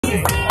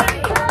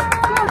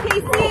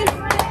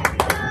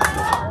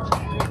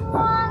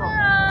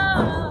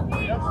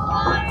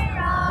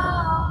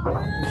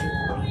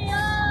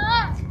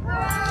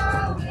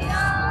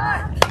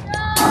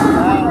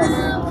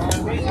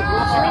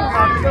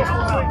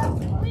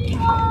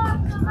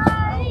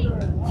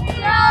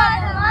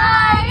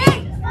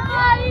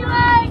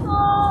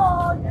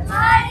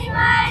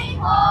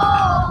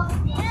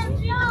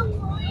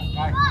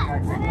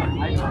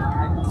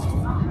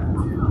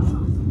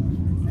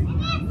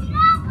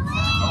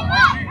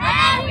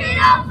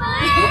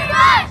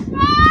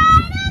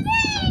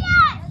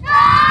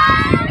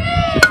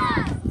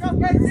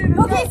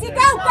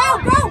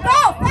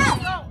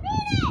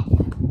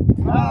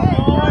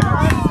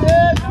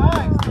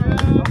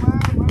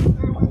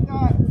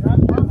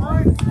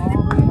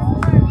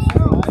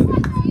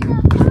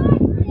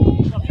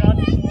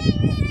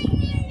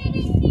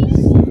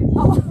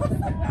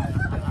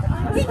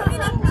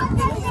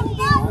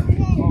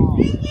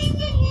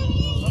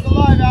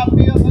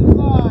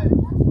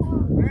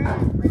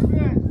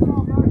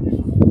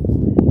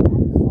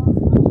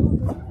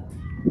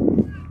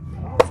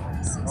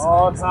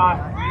All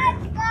time.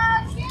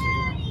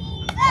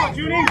 Oh,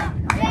 Judy.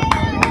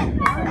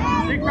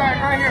 Big right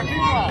here. Big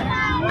right.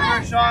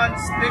 Over, Sean.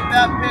 Stick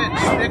that pitch.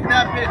 Stick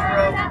that pitch,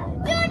 bro.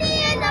 Judy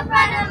is a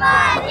friend of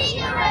mine. He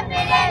can rip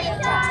it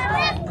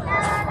anytime.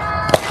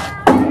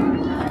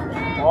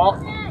 Ball.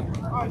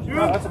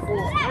 Oh, that's a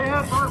cool.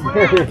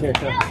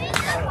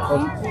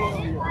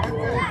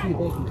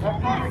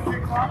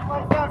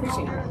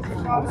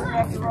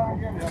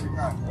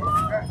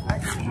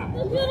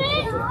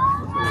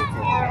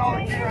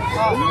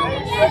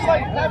 Just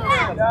like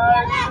Pepper,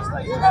 guys. Just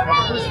like Pepper.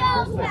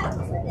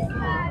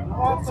 Who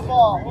wants the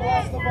ball? Who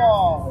wants the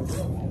ball?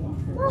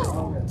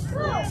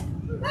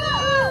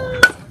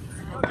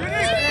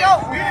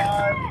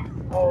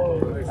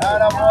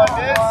 Attaboy,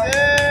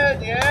 Vincent.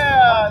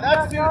 Yeah,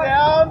 that's 2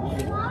 down.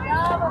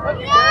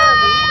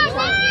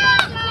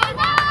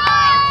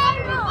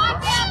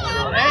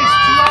 Ace,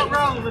 2 out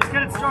row. Let's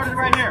get it started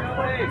right here.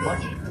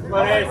 Come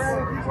on, Ace.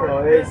 Come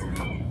on, Ace.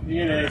 Be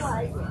an Ace.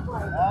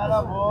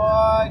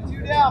 Attaboy.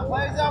 2 down.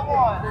 Plays that 1.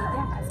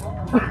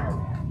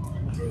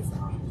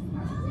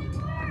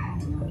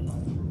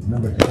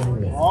 Number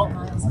 20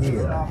 is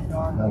Mia.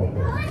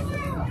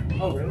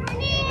 Oh, really?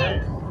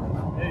 Ace.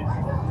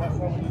 That's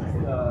what we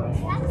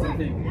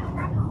need.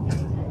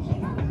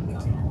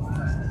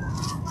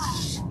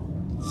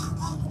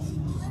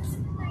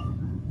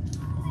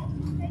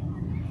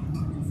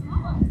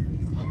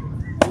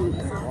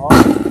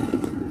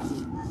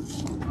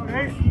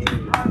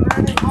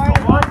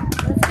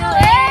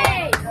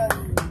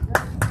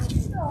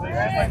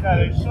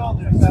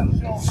 Shoulders, that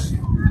shoulder.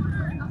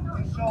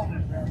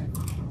 Shoulders, Randy.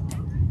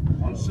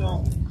 On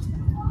shoulders.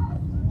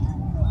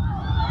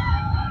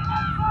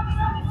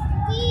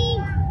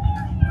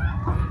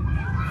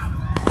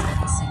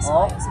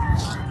 Oh.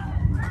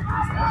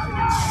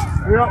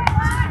 Yep.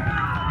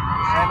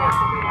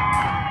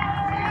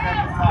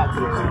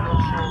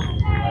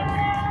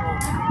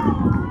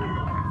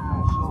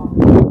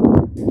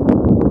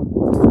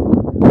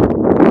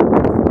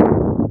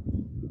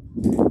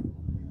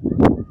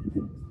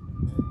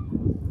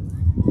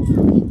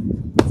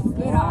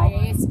 Good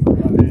eyes.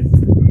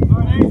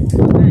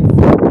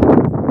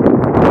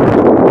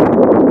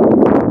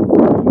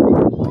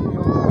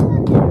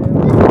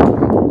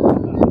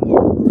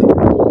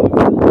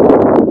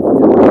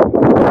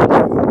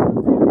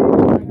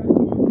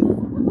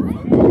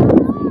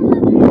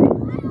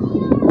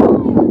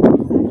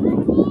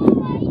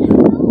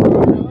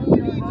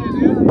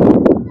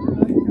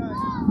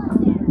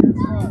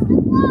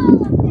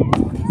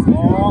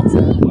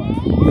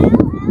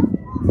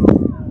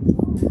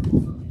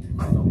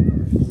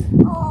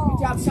 Good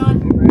job, Sean.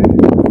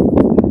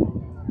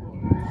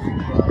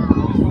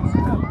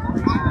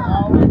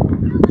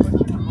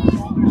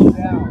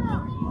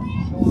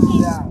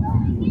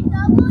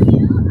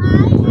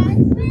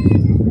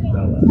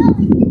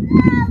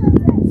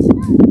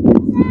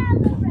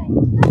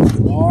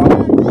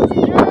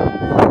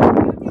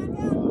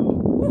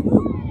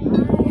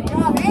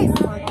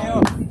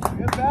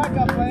 Good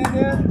backup,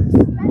 Landon.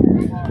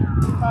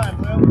 Time,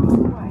 Will.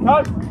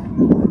 Cut.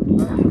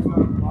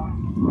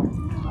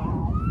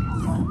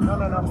 No.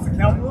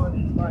 Count.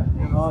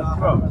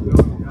 Throw.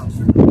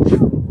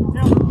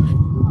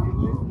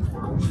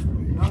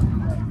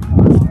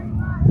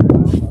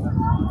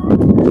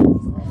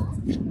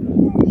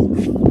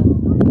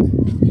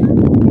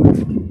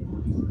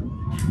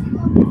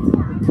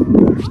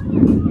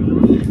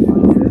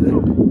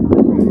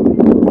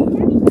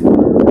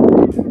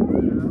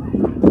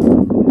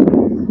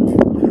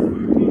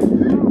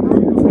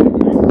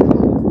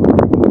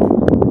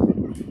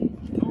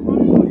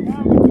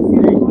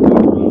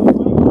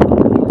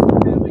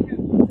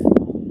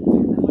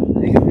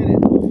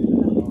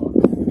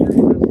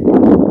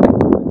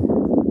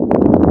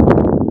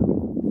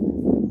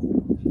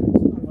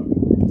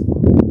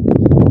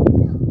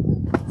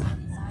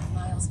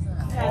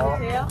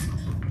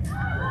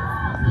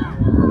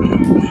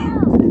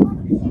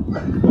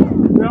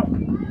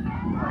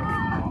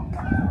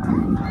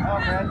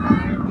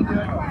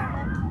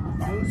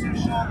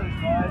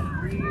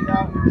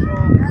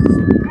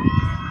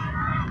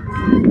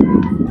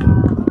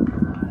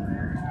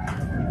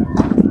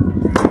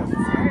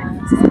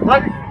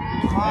 Right.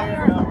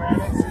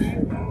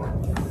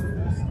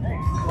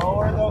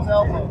 Lower those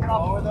elbows.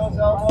 Lower those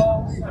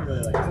elbows.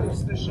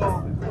 Loose the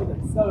shoulder.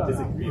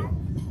 Disagree.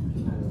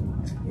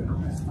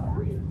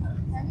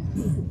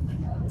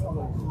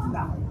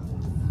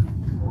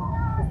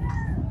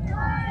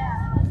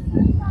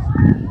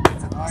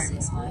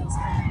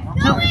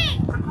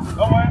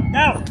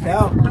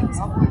 Down.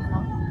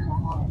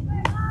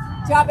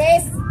 Job,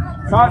 Ace.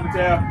 Cut,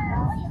 Mateo.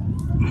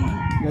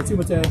 You got two,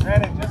 Mateo.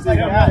 Brandon, just like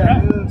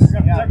that. Loose.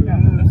 Yeah, loose.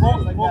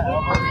 Like that.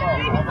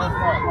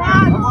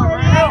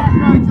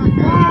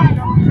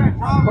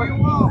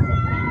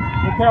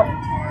 Look out.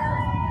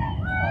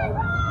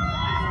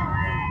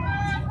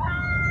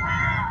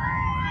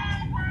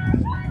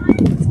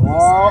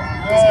 Oh,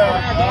 good.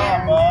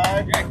 Bud.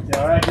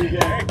 All right, good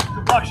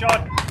luck,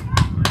 Sean.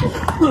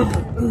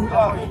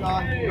 Oh,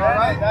 Sean. You all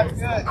right? That's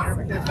good.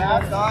 You're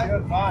bad, Sean.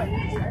 Good, fine.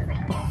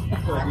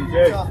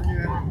 Good job,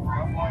 dude.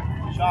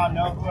 Sean,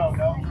 no throw,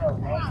 no throw,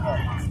 no throw.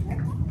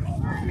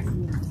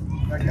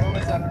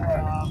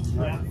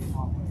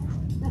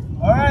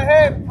 All right,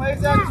 hey,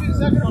 plays out 2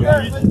 second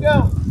reverse. Let's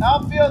go.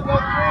 Outfield, go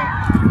 3.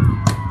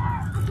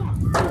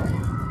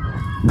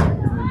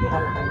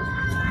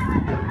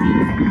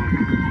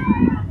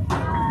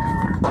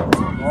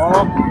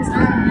 Oh.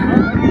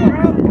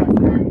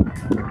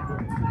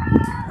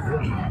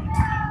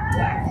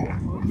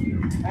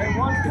 Hey,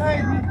 one play,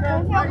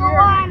 defense right here.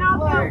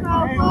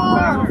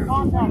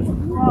 Contact.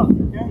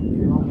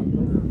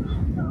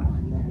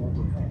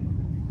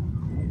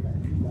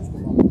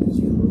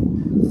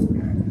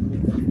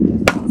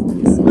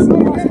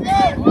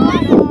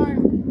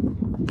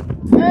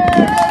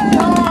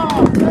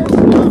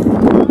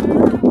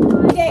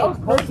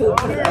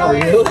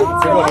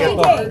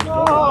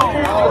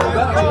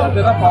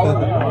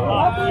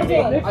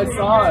 I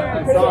saw it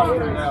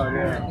right now,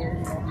 yeah.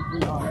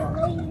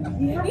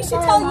 You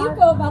should tell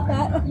Yuko about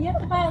that. You have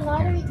to buy a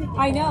lottery ticket.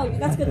 I know.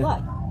 That's good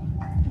luck.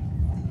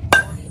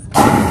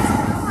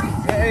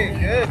 Hey,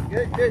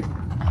 good.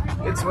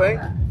 Good swing.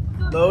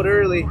 Load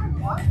early.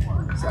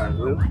 Sorry,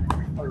 Blue.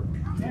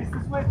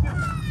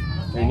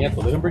 Hey,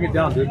 Nancy, let him bring it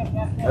down, dude.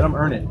 Let him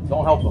earn it.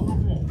 Don't help him.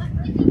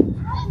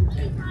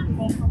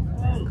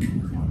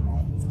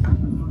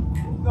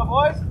 Go,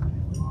 boys.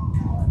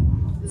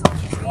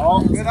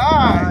 Oh, good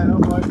eye. No,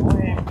 boys.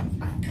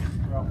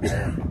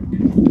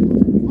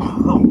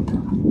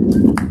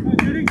 Good,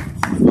 Judy.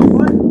 Go,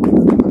 boys.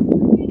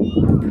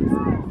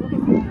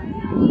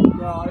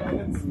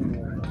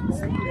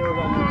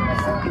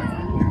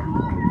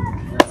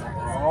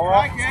 All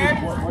right, kid.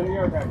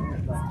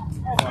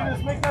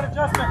 Just make that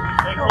adjustment.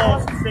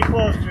 Stay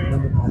close, Judy.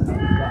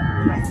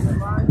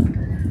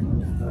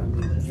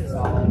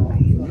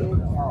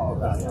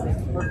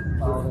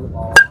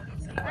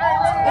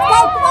 Let's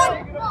go, come on!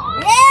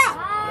 Yeah!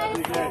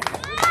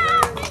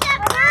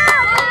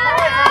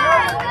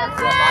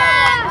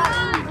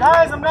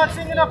 Guys, I'm not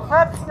seeing enough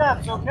prep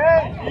steps,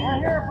 okay? We're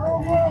here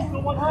for the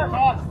 100.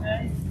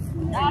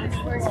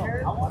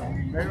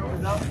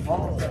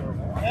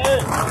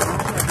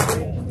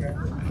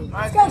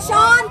 Let's go,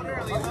 Sean!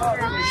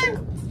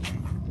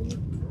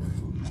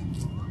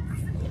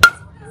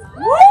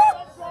 Woo!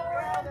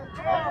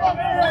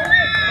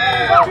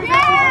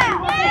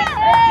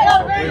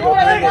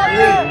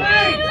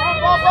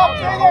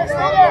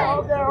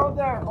 Hold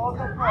there.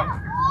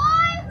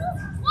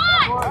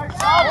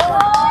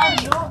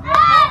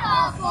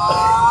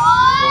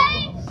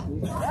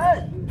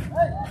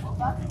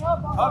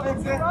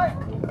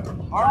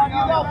 Alright, you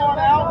got one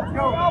out. Let's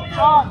go.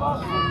 Sean,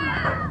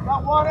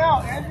 got one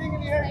out. Anything in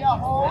the air, you got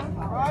hold.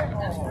 Right?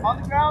 On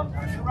the ground,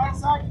 the right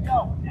side, you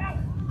go.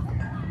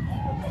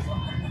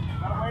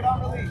 Gotta wait on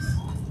release.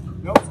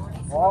 Nope.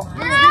 Oh,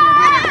 no.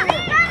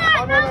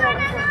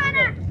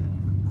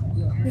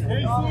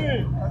 Easy.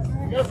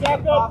 Get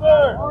back up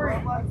there.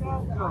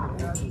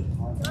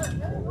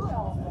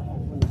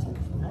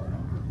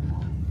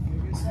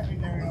 Maybe a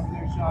secondary up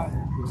there, Sean.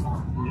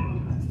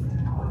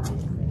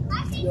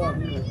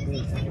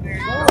 Secondary.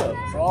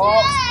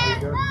 Oh.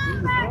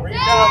 Bring it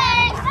down.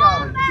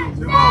 Hey, if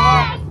you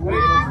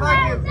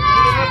like it, get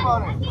a hip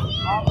on it.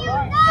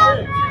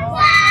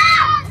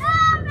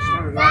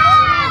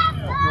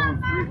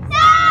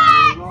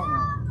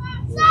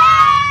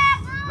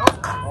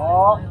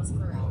 Oh.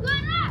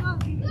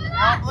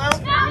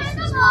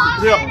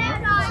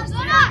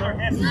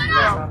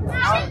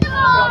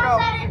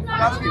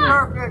 Gotta be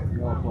perfect.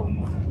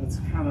 That's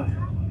kind of.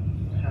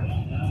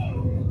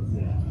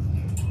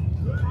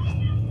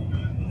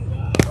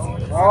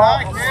 All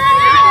right,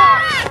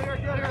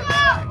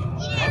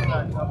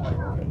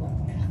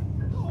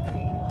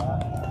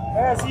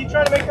 yeah, so you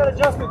try to make that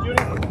adjustment,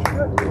 Judy.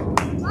 Good.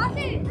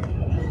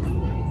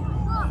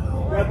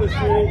 Got this,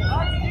 Judy.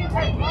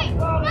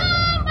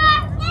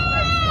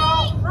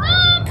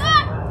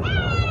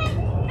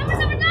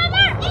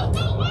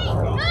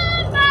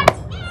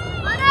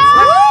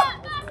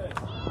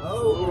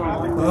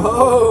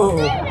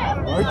 Oh,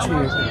 Archie.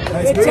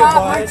 Nice Good Good job,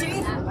 boy. Archie.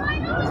 Now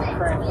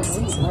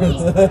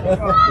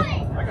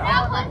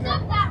put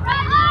up that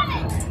right on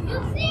it. You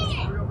see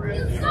it.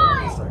 You saw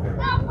it.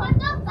 Now put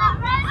up that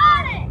right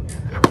on it.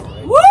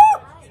 Woo!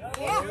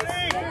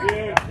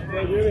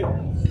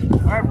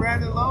 All right,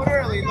 Brandon, load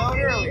early, load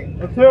early.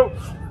 Let's do.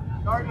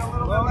 Starting a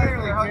little bit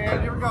early. How good?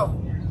 Here we go.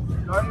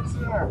 Starting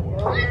sooner.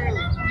 Load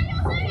early.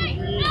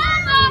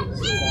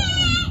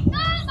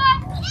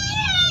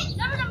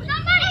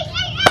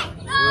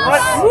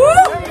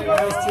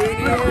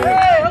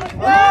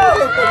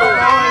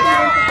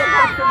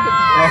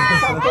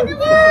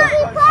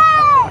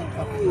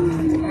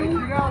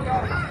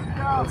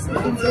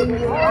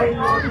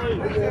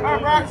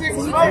 Alright, Roxy,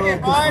 smoke it,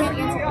 bud.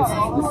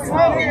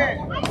 Smoke it.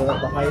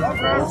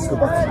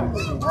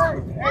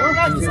 Hey, we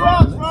got 2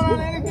 outs. Run on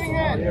anything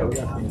in.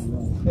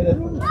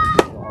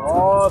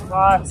 Oh,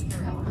 fine.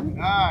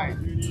 Alright.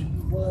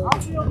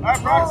 Alright,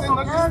 Broxton,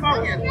 look to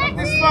smoke it. Look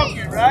to smoke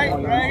it, right?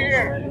 Right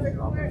here.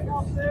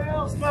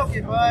 Smoke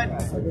it, bud.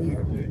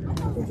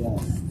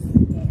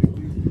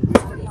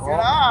 Good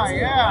eye,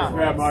 yeah.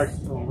 Grab Mark.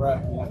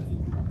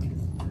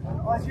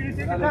 Come on, Judy,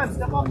 take your time.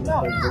 Step off the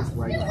belt.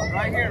 Right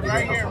here,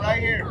 right here, right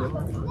here.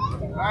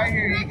 Right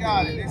here, you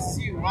got it. This is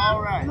you.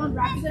 All right.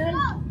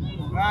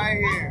 Right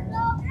here.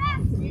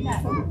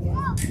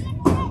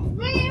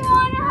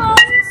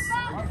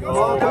 Come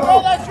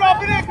on, let's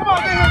drop it in. Come on,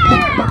 get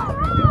here.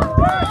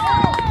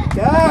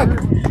 Tag!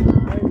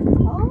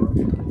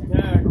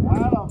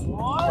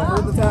 Attaboy. I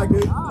heard the tag,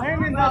 dude.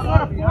 Landon, that's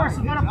not a force.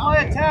 You gotta play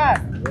a tag.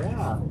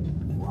 Yeah.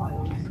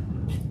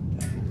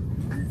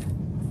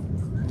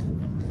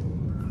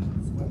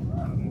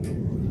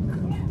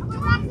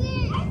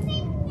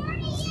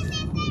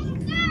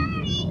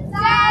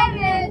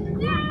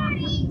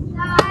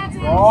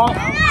 All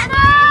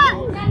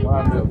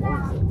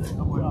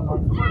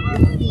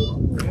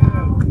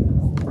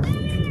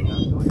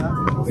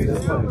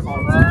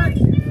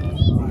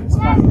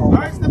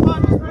right, Stefan,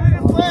 who's ready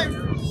to play?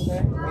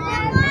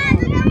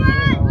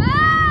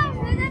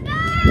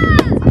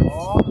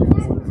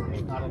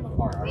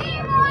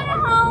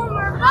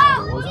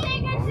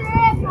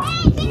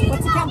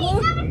 What's the count, Blue?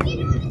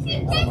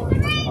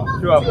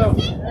 2 up.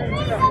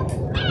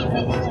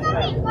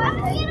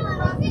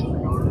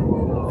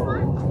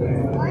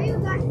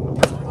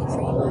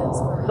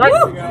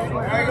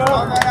 There you go.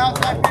 On that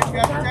outside pitch, you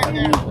have to take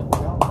there.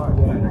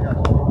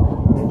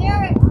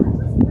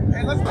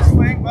 Hey, look at the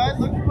swing, bud.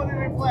 Look to put it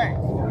in play.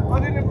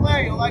 Put it in play,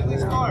 you'll likely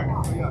score.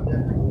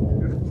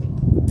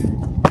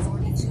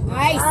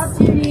 Nice,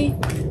 Judy.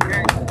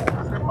 Okay,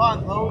 Stefan,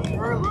 load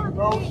early,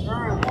 load early.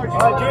 All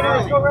right, Judy,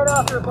 let's go right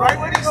after. Right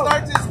when he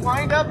starts his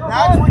wind-up,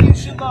 that's when you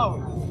should load,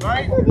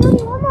 right? Here we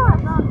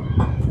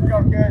go,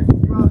 kid.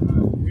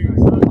 Here you go,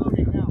 start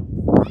loading now.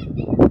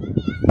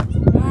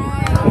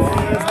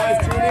 Nice,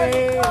 Judy.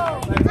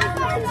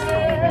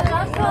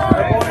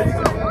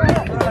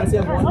 Nice,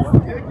 everyone.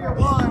 Take your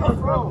one,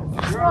 let's go.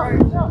 You're all right.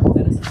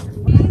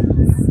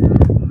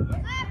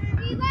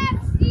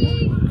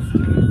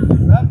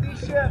 Lefty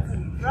shift.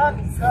 Rock,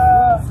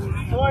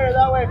 Sawyer,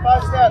 that way,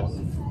 5 steps.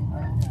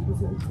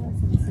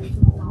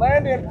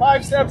 Landon,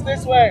 5 steps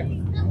this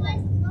way.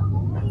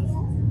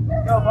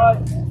 Go, bud.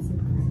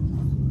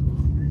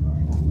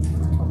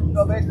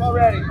 Go, baseball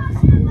ready.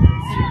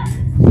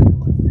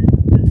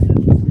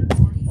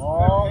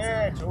 Oh,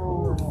 pitch.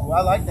 Ooh,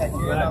 I like that,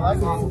 kid. I like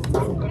it.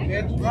 Good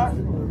pitch.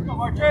 Go,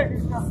 Mark.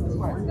 This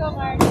way. Go,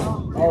 Mark.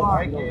 Oh,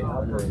 my kid. There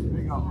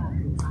you go.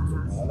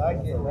 I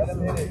like it. Let him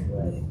hit it.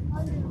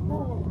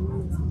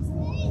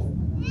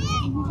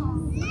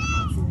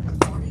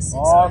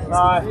 Oh,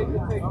 nice.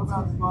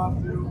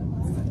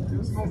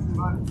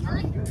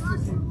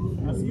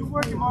 You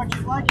working, Mark.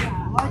 You like it. You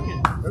like it.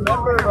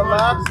 Remember,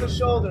 relax the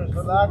shoulders.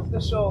 Relax the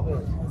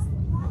shoulders.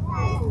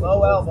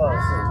 Low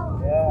elbows.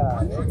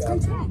 Yeah, there you go.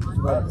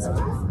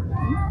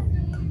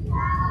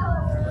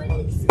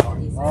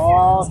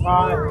 Oh,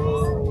 fine. There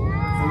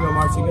you go,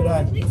 Marcy. Good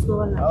eye.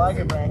 I like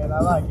it, Brandon. I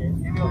like it.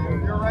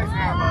 You're right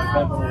now,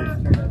 bud.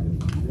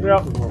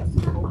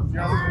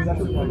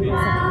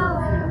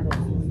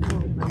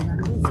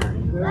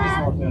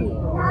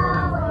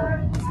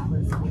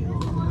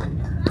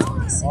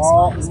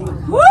 Oh.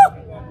 Woo!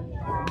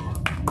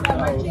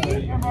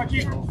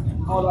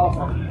 Hold on.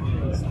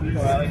 Let's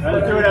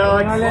do it,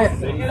 Alex. Go, Alex.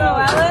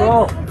 Go.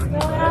 Go,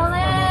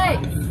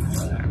 Alex.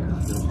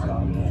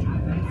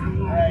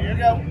 Alright, here we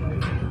go.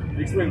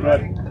 Big swing, bud.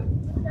 There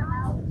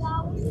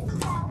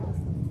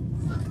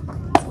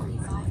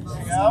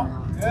you go.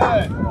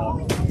 Good.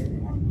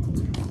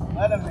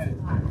 Let him hit it.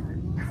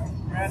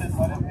 Brandon,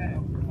 let him hit it.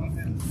 Keep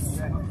it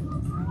ready.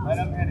 Let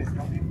him hit it.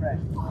 Don't be afraid.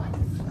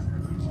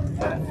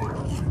 Let him hit it.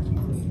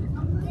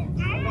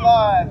 Look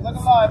alive. Look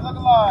alive. Look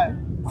alive.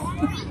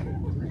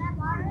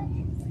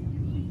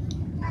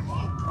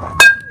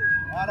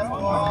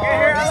 Get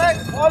here, Alex.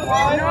 1-1.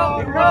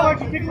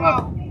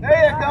 There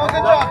you go.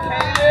 Good job,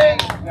 Katie.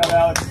 Got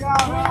Alex.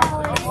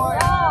 Good boy.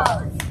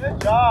 Good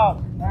job.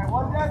 All right,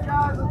 one down,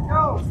 guys. Let's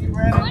go. See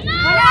Brandon.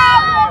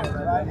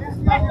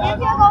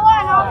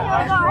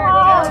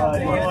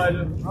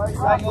 Right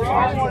Right, you'll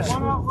throw more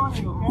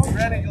strikes.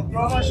 Brandon, you'll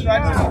throw more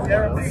strikes if you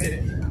never beat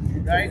it.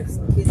 Right?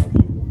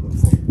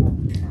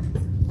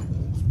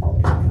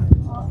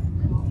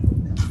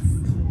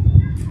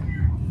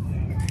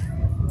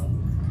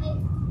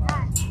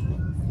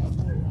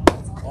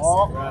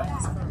 Oh.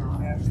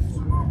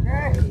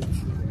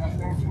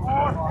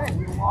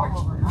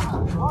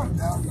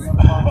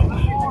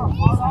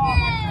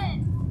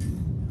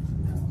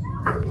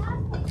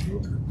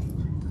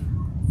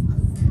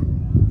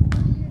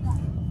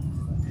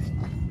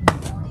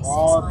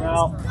 Ball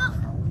out.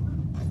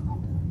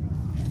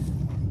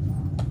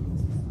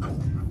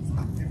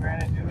 Hey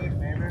Brandon, do me a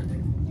favor.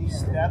 You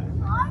step.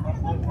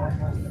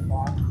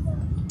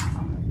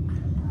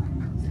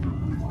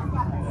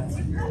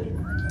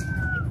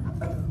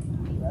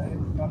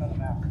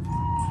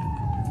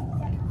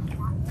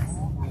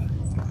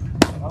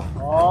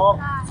 Oh.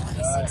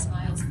 6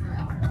 miles per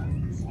hour.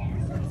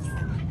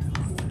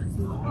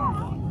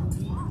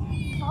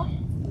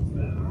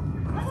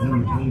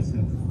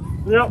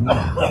 Yep.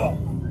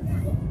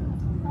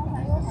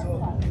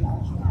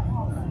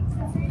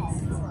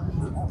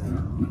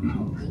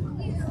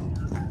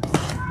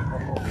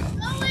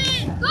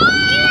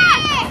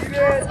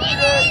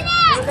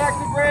 Go back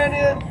to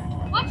Brandon.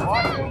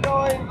 Watch him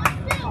going.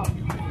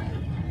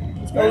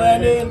 Let's go,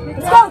 Landon.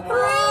 Let's go, 3!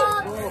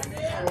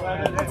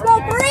 Let's go,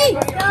 3!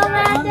 Go,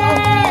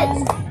 Landon!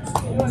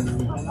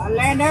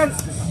 Landon.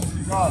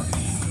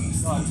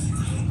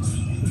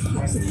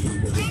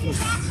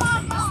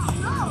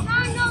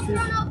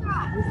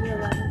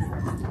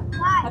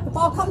 Let the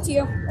ball come to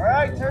you. All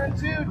right, turn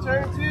 2,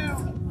 turn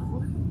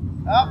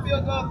 2.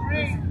 Outfield, go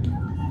 3.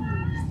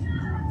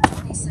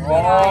 Oh.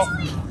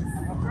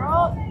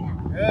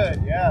 Good,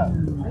 yeah.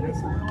 Hands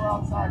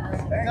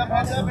up,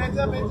 hands up, hands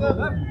up, hands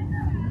up.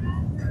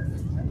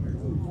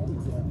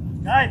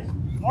 Guys,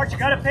 March, you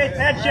gotta pay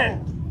attention.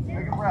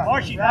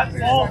 March, you got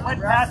ball,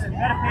 good pass, you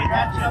gotta pay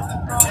attention.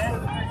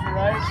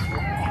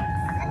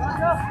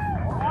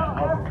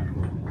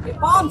 It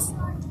bombs.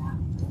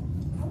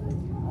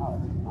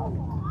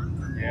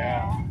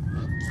 Yeah.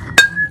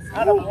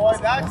 Attaboy,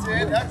 that's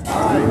it, that's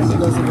nice.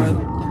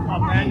 Oh,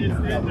 man, just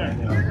stand there.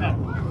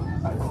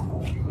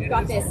 You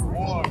got this.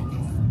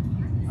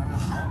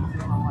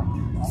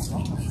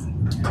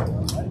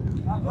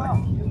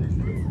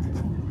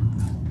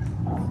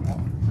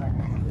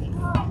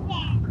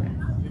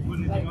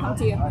 Let it come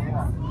to you.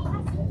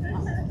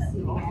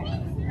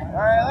 All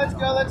right, let's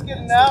go, let's get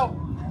it now.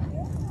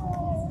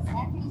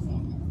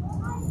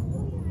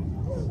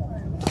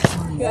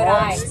 Good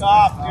eye.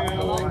 Stop, dude.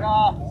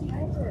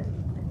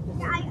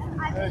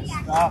 Good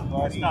stop,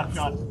 buddy. Stop,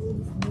 John.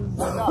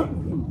 Stop.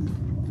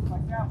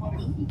 Like that,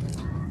 buddy.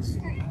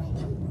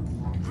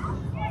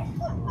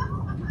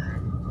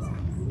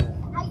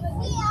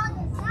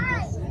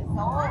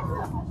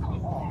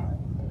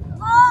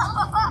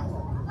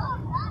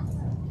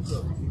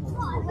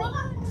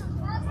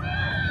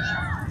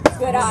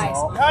 Good eyes.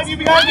 Behind you,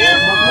 behind you.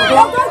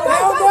 Go, go, go,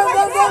 go, go,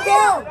 go, go,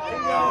 go.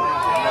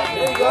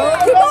 There you go.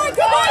 Keep going,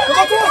 keep going.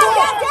 Go, go, go,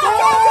 go,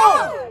 go, go.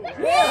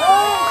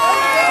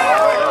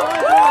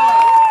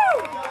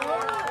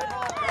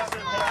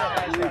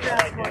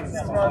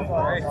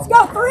 Let's go,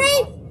 3.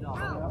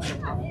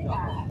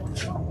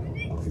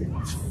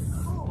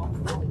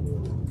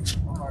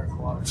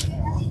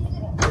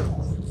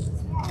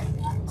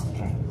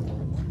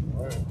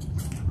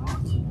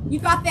 You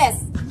got this.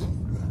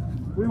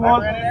 We won. All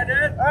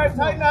right,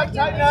 tighten up,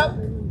 tighten up.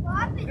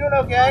 You're doing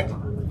okay.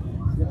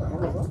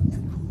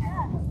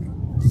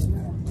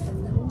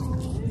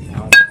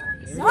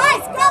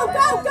 Nice, go,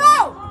 go, go.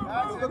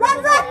 Run,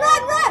 run,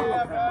 run, run.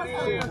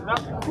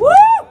 Woo!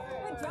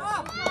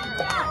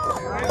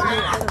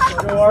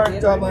 Good job.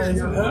 Good job, man.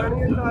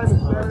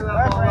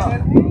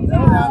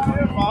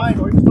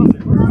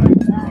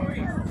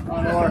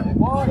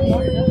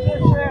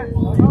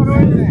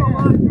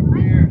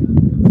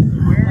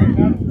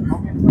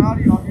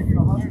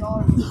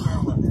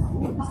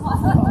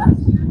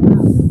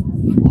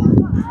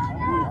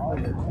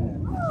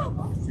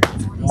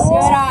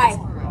 Good eye.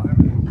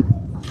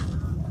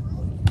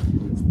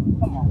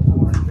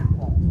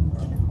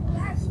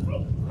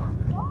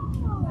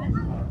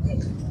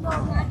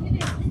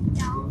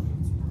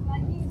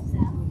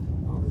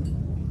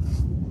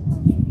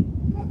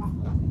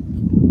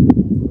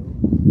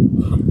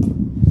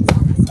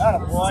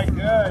 Attaboy,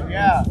 good,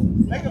 yeah.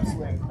 Make him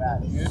swing the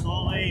bat, dude.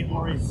 So late,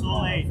 Ori,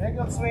 so late. Make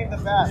him swing the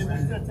bat.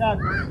 Let's attack,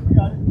 Ori. We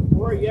got it.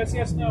 Ori, yes,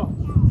 yes, no.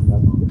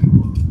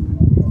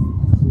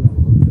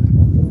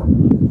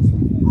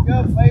 Let's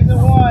go, plays at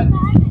 1.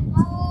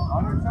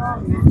 On your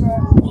toes,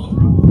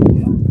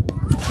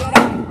 Good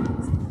eye.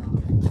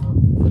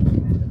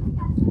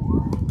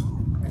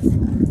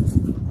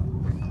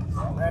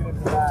 Landon,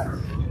 relax.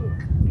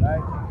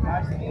 Right?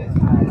 Nice and easy.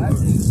 Nice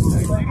and easy.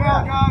 Let's go,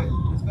 guys.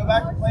 Let's go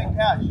back to playing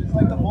catch, just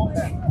like the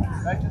bullpen.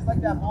 Right? Just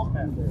like that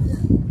bullpen.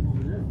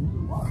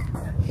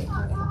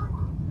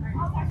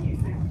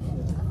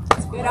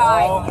 Good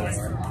eye.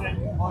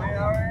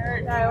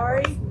 Hi,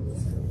 Ori.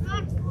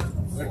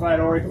 Quiet,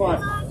 Ori, come on.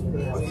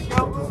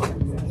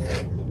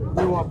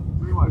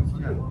 you want?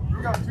 Here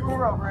we go, 2 in a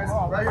row,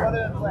 Brandon. Right here,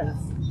 other end of the leg.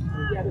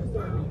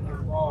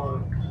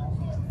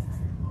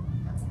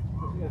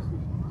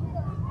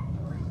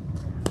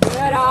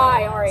 Good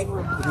eye, Ari.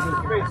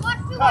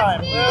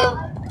 Time,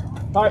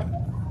 move. All right.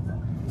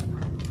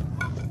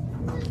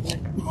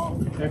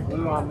 That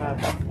blue on that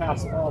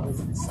pass ball was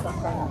stuck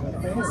on the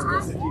face, or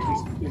was it you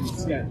just didn't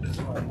see it?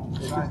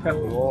 It just kept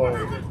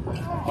rolling.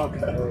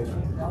 Okay.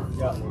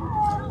 Yeah.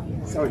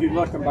 So he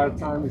looked, and by the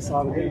time we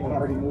saw the game, it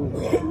already moved.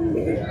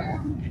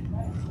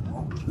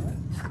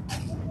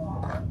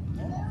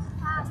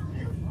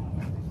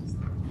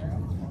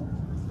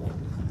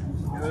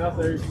 Get it up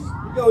there.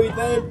 You go,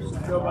 Ethan.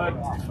 Go, bud.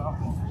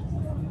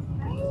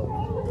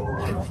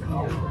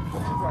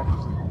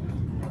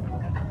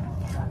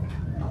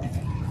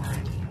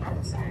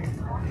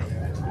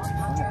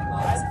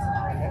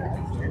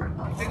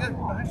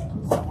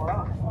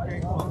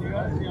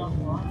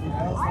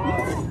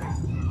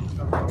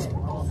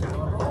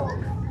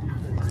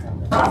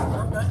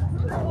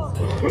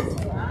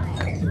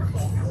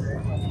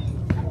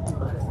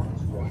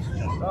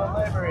 Don't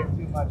labor it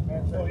too much,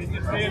 man. So he's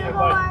just being there, 2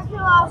 bud.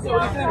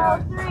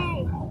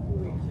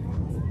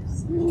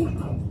 3.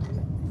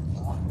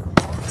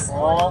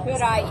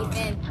 Good eye,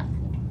 Ethan.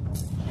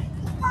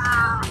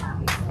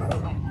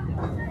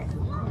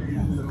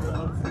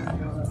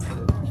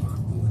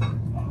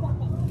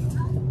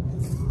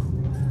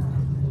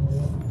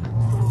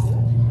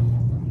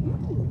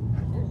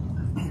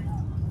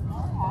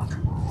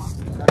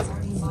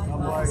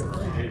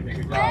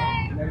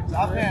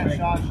 Shot there,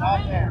 Sean. Shot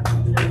there.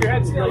 Keep your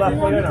head to your left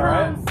foot in, all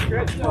right? Keep your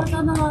head still.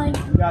 On the line.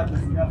 You got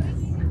this. You got this.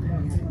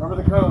 Remember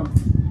the cone.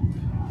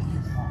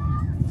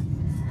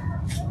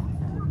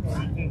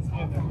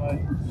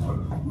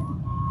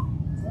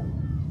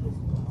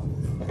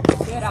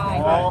 Good eye.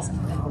 Ball. Stop.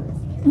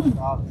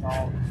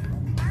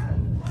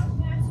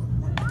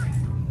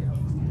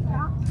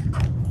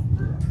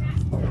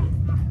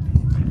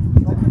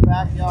 Look at the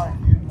backyard,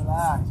 dude.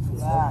 Relax.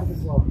 Relax.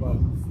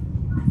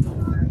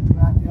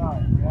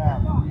 Backyard. Yeah.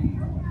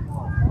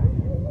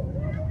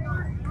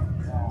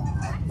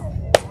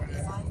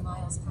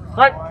 All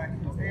right.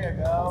 Here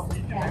you go.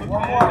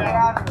 One more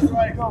round to the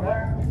right. Go,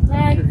 Blair.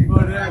 Leg.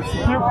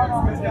 One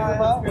on this guy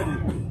up.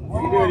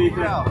 One more. Good,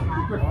 Ethan. Now.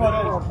 Keep your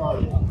foot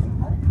in.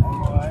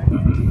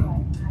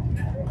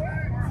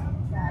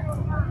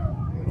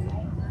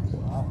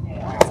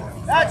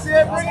 That's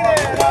it. Bring it in.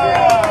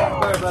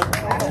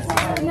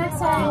 Next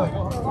time.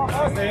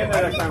 Stay in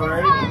there next time, all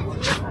right?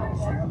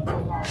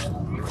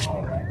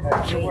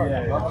 Go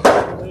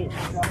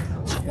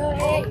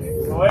ahead.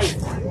 Go wait.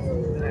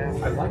 A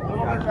little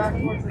bit back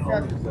towards the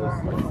catcher.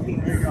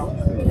 There you go.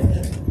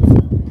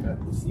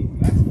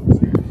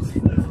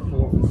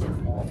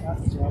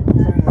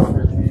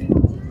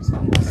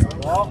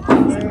 Ball.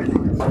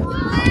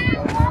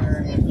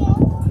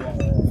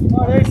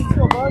 All right, let's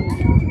go, bud.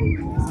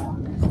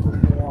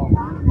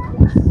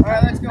 All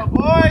right, let's go,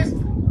 boys.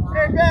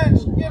 Hey, bench,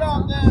 get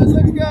off there.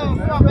 Let's go.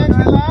 Come on, bench,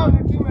 get loud.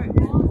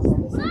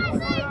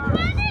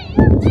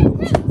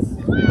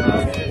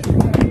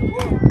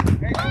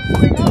 Hey, don't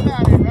swing up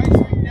at it, right?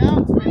 Swing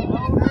down to it.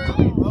 Load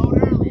early. Load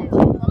early.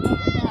 Come up the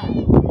back.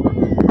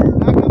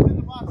 Back up in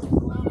the box just a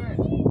little bit.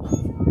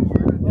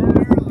 Load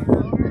early.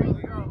 Load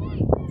early.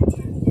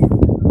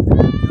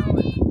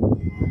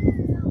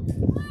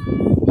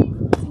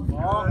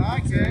 All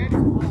right, kid.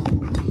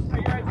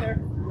 Hey, right there.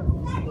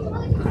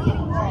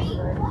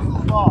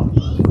 Ball.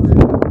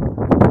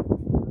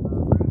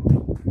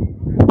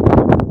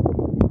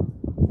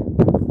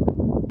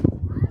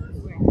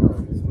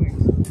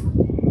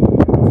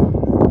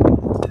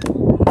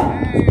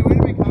 Hey, wait a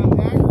minute,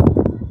 contact.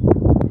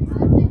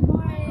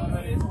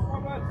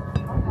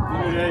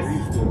 Get ready,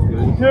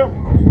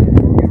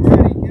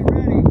 get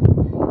ready.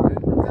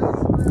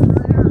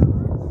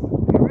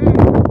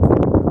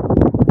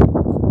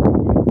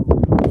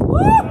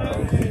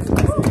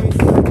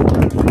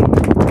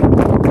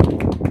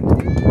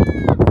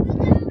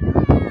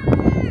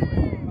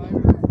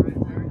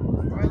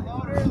 Alright,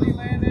 load early,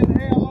 Landon.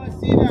 Hey, I want to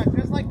see that.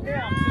 Just like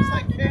Cam, just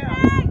like Cam.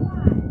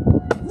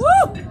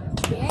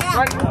 Yeah.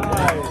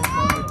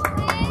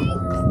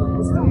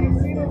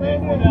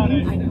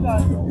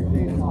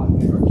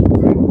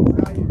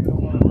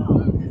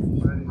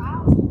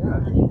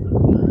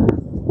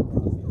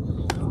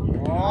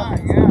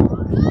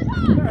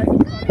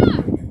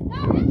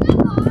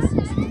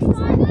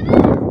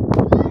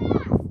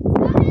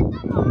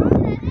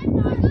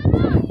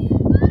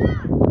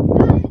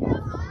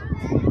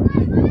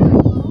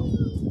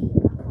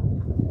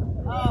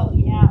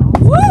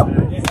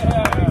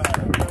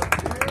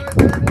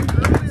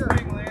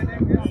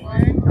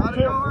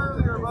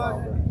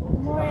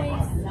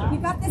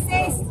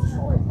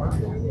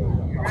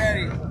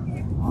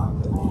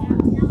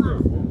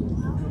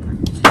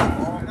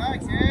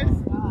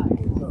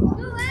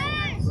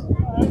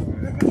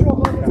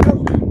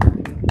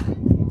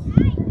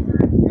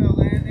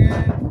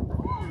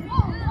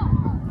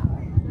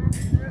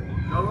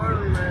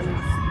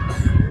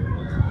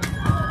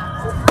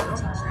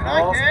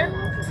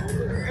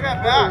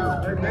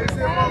 back. Base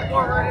it on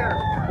court right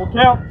here. We'll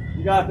count.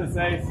 You got this,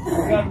 Ace.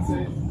 You got this,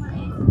 Ace.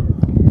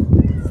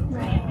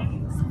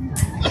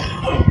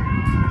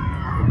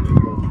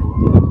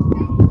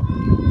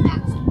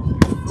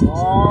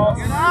 Oh,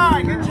 good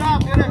eye. Good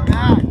job. Get it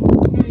back.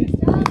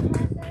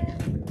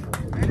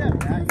 Get it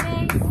back.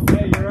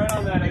 Hey, you're right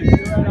on that, Ace.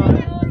 You're right on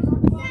it.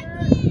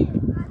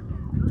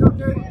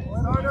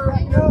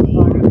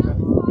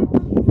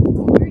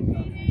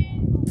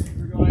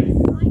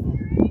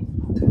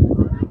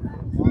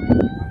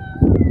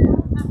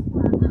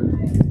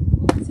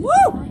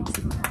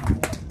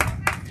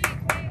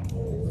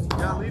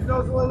 Yeah, leave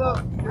those one up.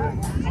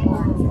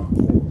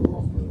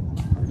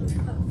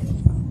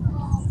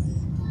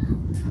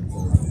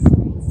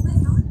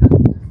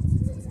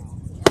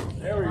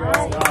 There we go.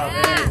 Good job,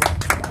 Ace.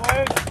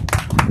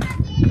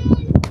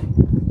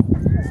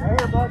 Right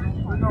here, bud.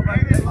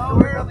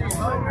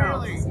 Low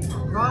early.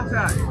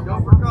 Contact. Go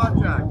for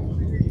contact.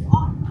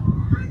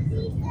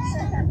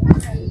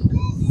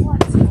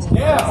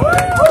 Yeah.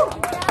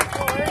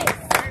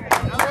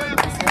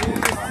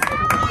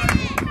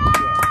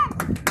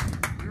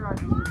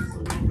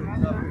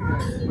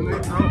 When they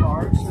throw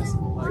hard, it's just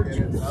like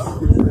it's up.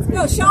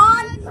 Go,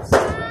 Sean.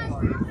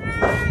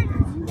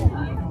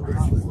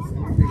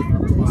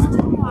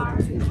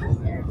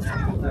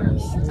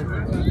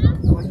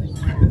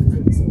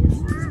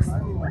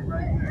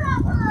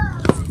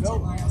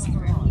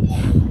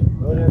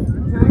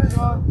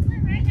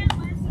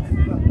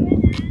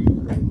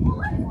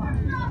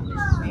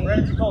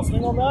 Ready to call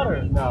swing on that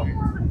or no?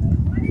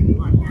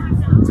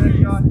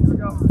 Take shot. Here we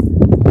go.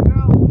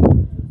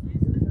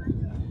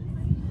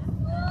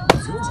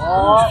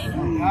 Oh,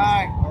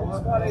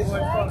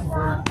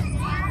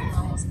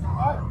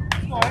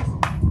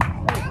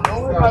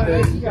 You got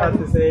this. You got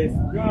this, Ace.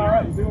 you're doing all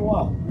right. You're doing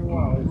well. You're doing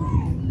well.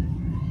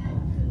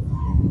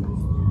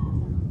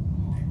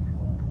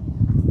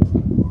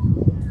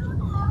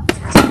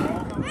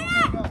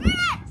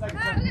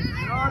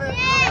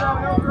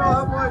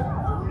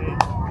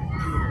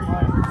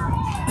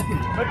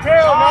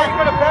 Mateo, now you're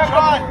gonna back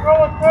up and throw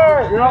it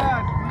third. Be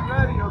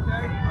ready,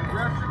 okay?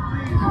 Aggressive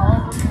lead.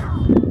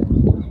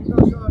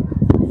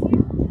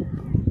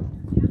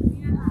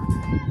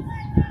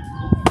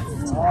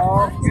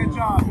 Oh, good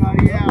job,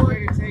 buddy. Yeah,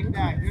 way to take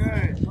that.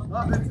 Good.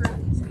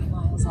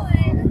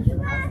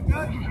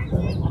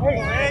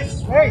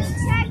 Hey, it's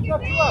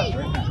up to us.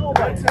 You're in control,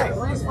 buddy. Hey,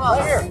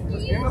 right here. In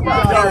the Good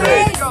box. job,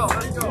 Ace. Let's go.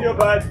 See you,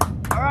 bud.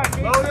 All right,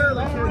 loader.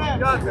 Let's get it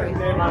done.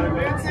 Name on it,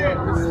 man. That's it.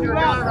 This is your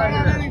guy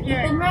right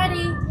here. Been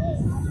ready.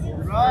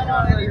 Run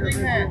on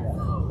anything, man.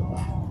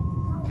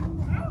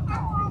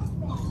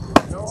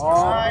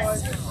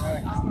 Nice.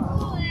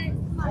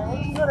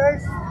 Good,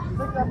 Ace.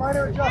 Take that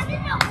minor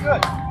adjustment.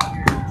 Good.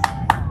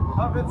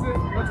 Up, Vincent.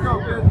 Let's go,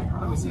 kid.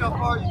 Let me see how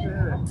far you can hit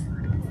it.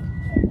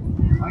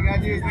 All you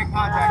gotta do is make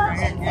contact right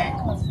here, kid.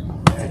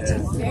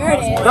 There it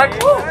is. Right.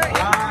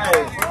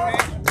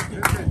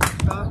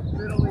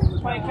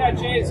 Playing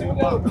catch, Ace. Here we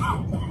go.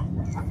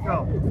 Let's go.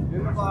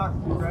 In the box.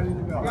 Be ready to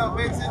go. Yo,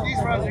 Vincent,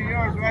 these runs are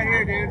yours right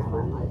here, dude.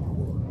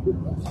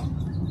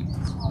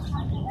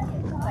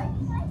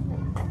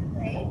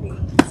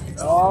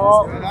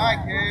 Oh. Good eye,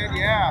 kid.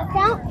 Yeah.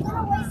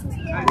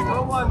 Hey,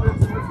 go one,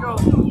 Vincent. Let's go.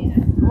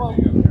 Come on.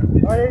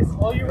 All right, Ace.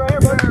 All you right here,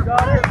 buddy. You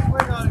got it.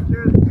 Swing on it,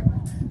 kid.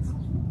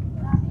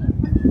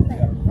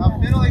 Stop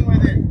fiddling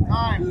with it.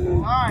 Time.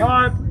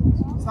 Time.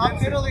 Stop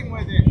fiddling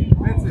with it.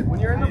 Vincent, when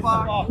you're in the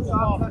box,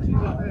 stop touching the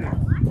thing.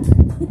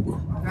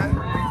 Okay?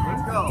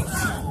 Let's go.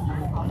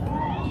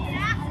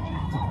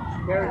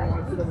 Go.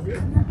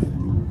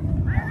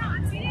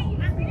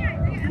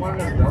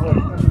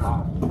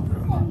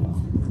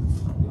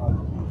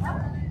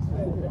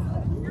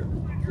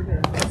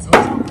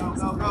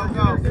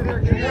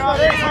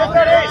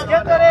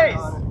 Get that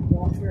ace.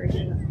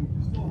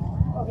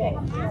 Okay.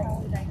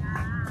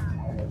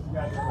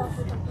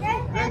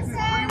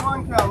 Vincent,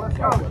 3-1 count. Let's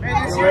go. Hey,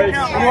 this is your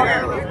count right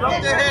here. Let's go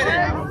to hit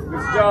it.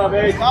 Good job,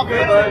 Ace. Stop Good,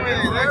 fiddling bud. with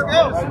it. Let's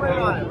go. Swing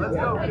on it. Let's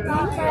go, kid.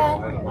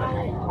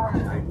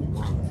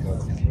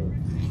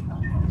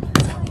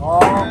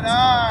 Good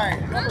eye.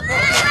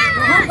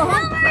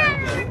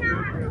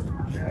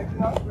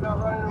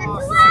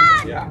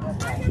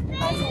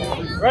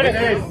 Ready,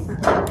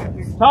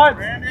 Ace. Time.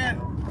 Brandon.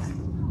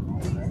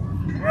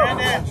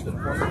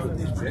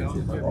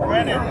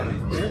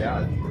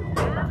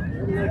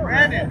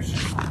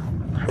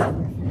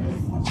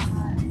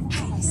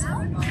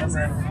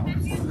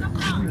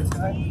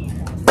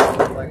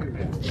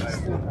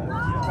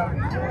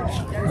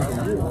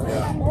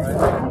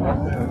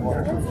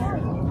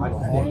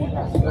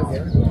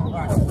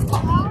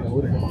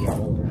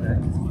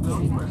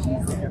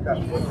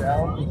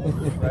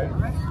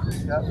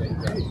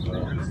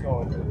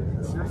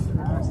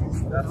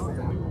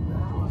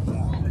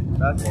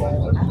 That's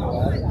all.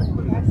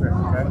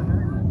 Okay?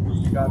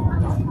 You got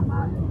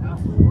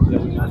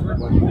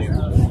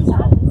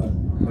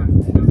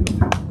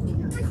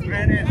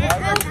Brandon.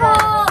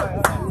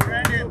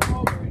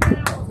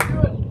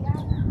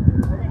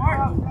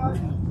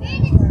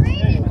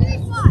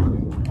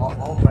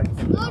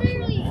 Loader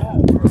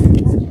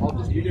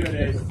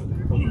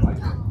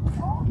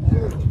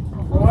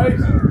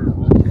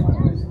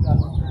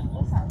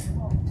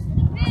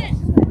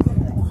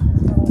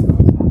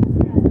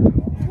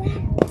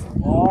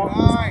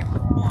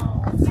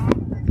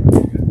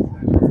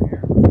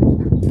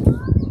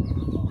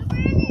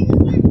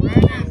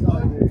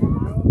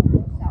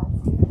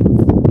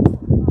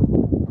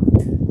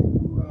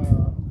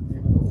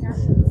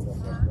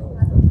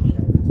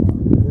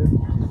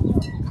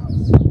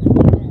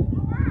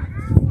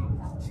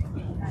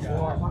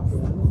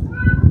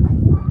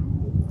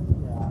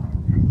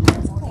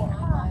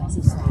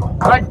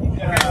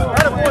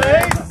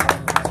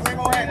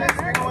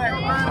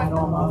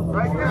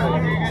You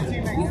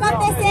got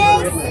this,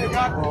 Ace.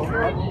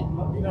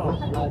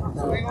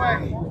 Swing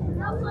away.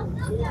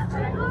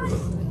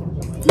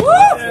 Woo!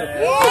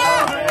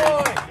 Yeah!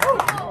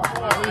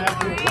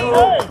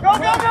 Go,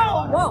 go, go!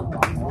 Whoa!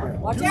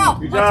 Watch out!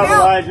 Good Watch job,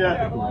 out! Elijah.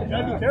 You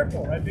gotta be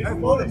careful. Right? Be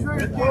Pull the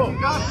trigger. Good You pull.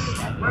 got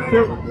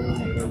it.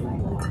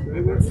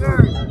 Good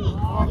serve. Come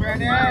on,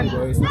 Brandon.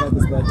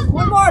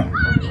 One more!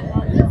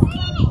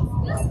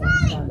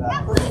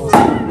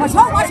 Watch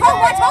home! Watch home!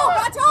 Watch home!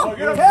 Watch home!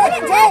 Get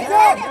it, Jake!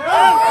 Get it!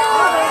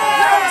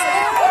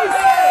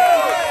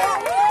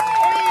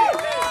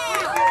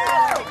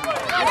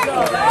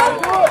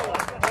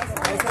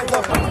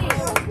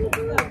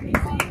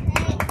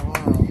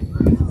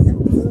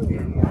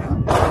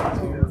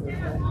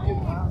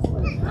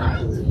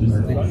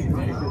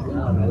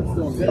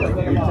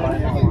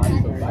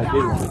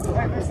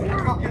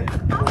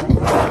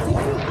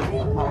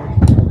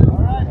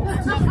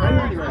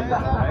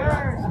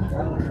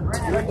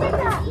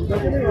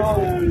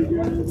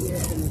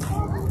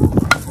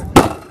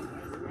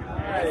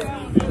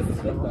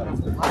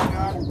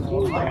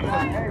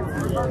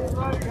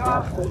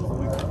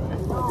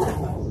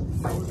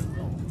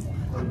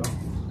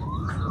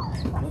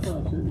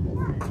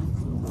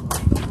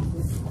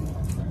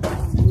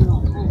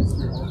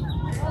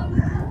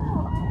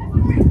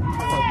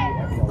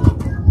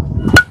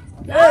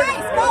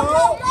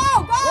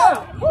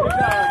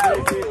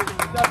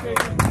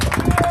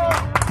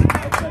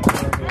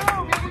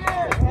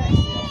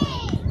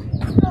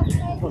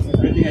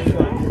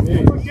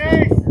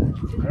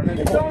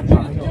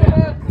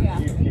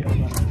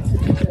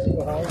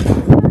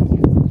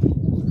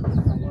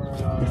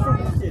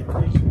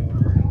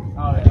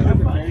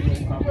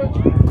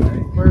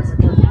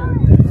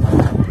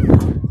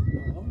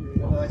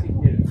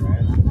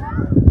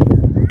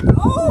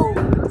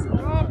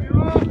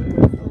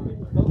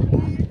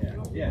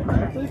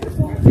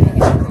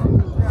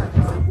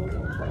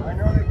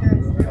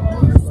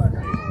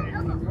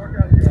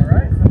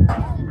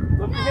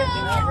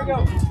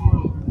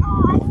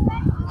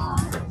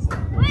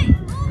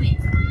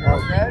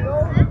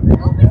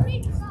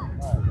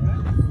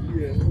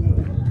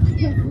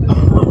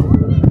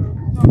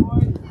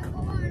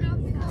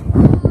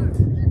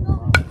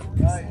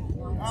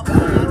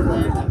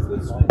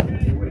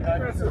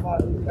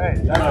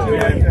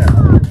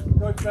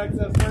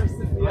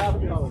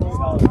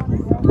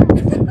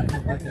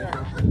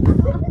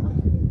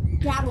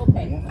 Dad will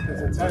pay.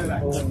 What's up?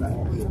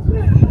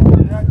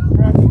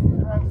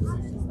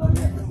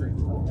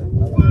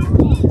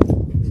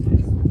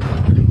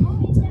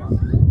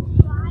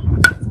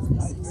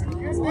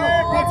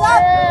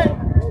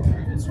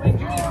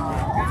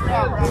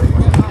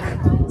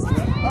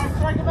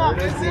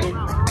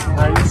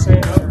 Are you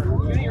saying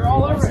You're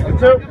all over it.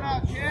 two?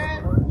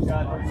 You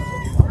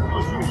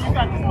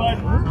got the mud.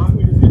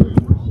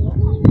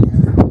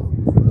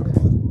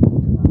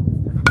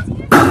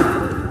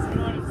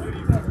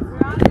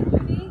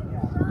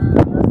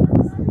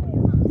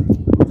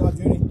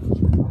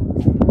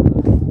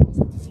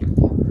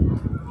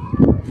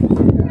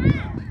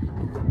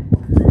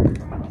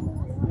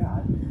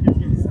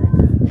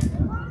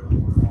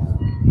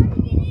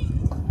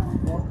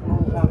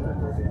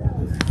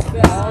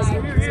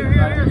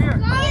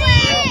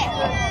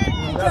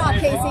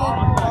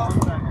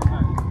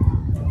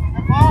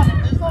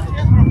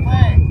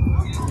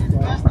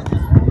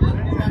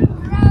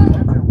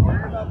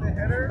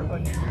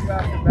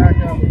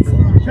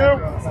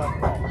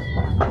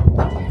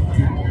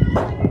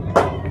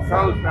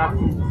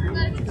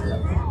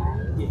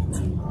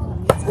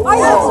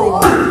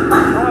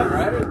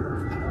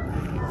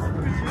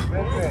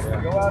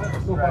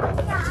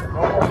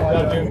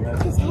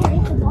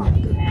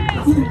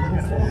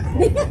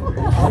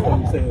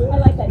 I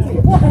like that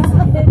too.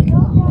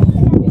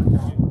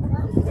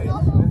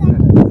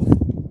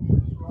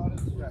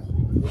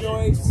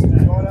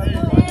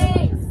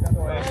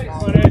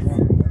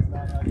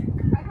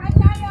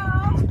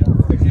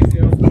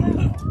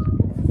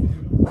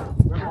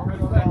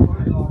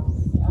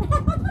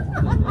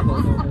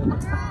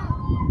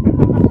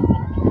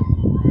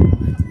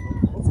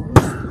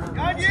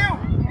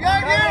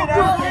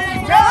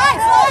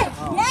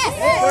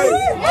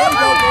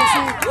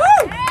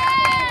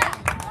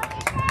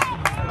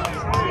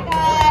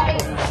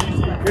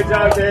 Good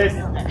job, Chase.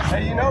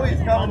 Hey, you know he's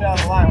coming down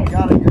the line. We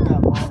gotta get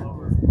that ball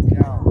over.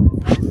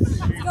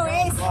 Let's go,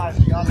 Ace.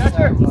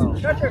 Catcher!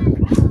 Catcher!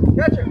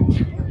 Catcher!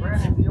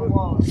 Brandon, deal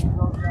long. He goes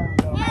down the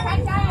middle. Yeah,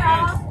 right down,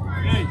 y'all.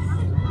 Hey,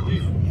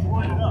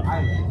 warm it up.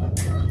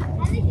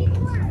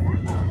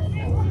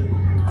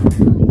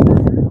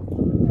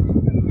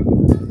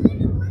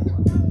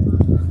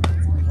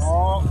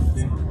 Oh.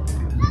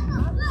 A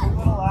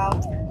little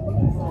out. A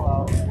little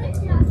out.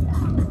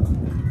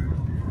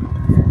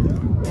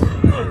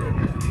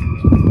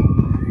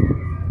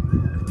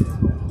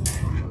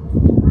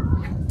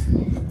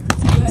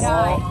 Good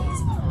eye.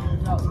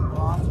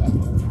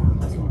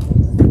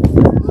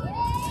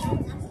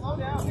 Slow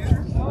down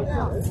here. Slow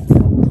down.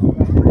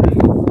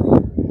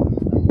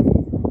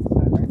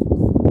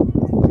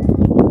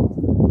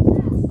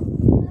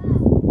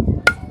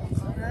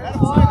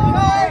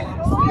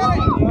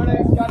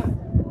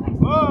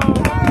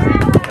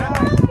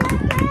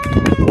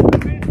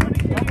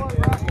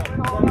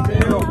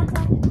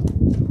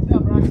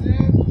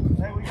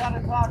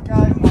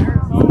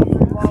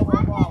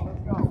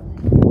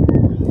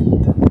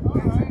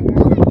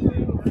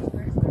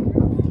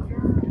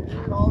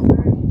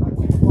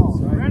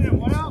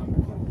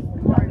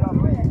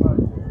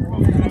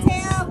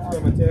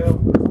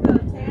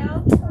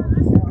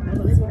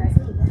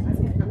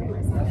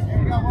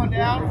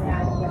 down.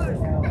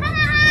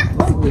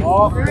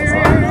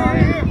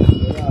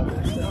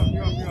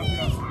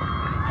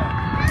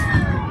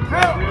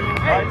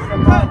 Hey,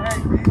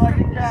 be like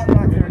a cat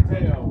back there,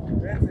 Teo.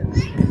 Vincent,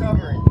 keep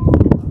covering.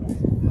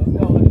 Let's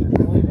go, let's just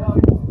play up.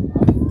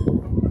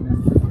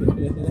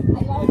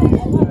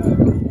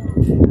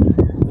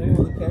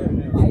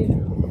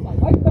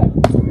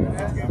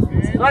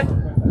 Right.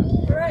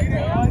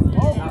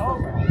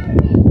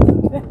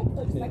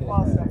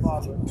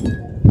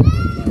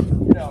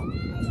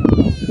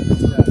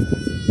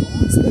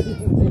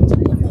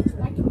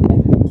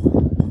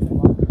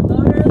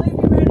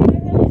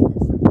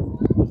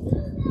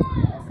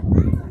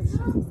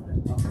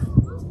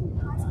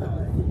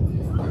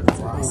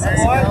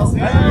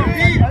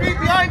 Beat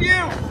behind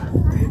you!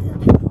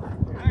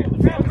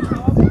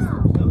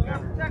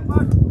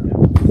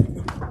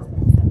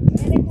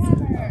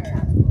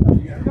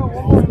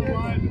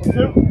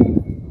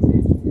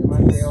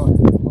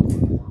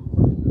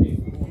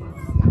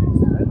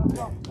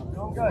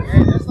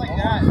 Hey, just like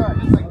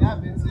that,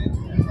 Vincent.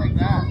 Just like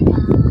that.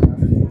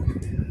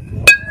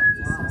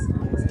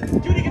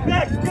 Judy, get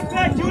back,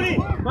 Judy.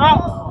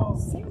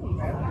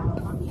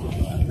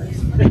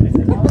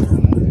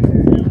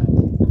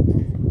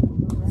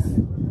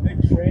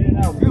 Straighten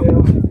out, Mateo.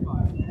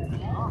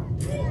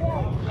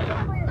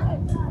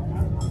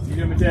 You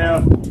do, Mateo.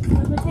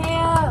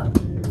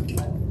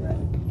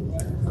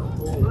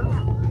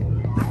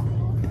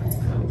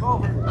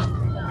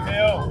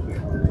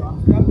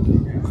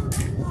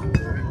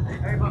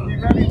 Hey, but be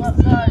ready left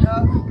side,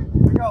 huh?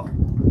 Here we go.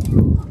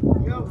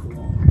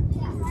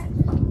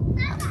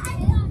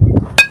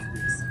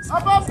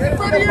 Up, in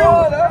front of you!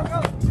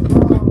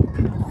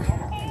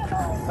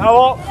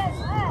 Foul.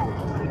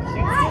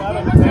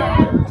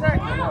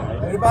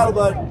 Ready to battle,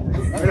 bud.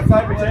 Ready to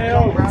fight, Mateo.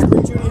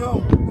 Bring Judy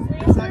home.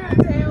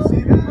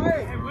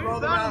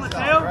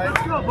 Mateo,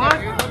 let's go, bud.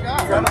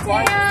 Trying to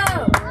fight.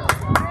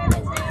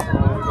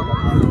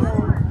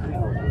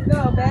 Go,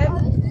 babe.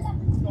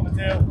 Let's go,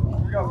 Mateo.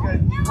 Here we go, good.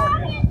 Keep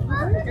working.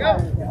 Go.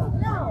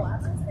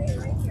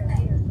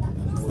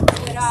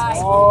 Good eye.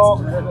 Oh.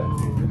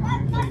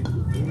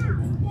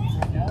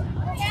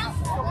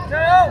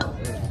 Mateo!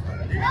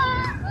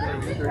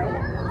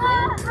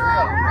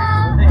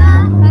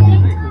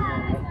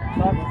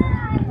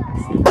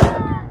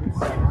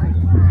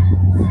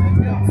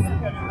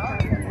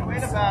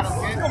 Wait a battle,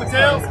 kid. Go,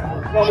 Mateo!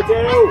 Go,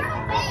 Mateo.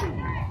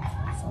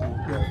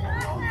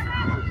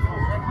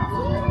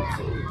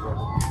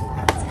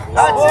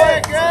 That's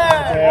it,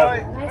 good! Boy.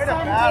 Way to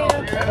battle,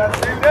 dude. That's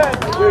it, good.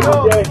 Good,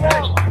 DJ.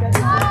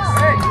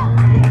 Hey!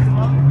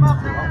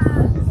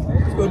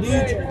 Let's go,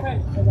 DJ.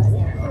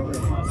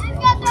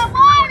 Get the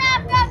horn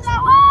after the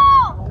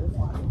hole!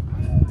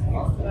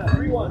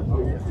 3-1.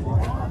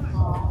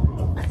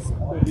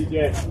 Good, DJ.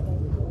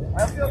 I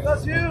feel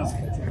that's you.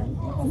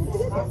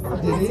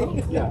 Did he?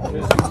 Yeah.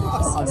 That's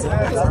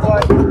why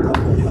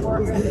he's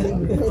working.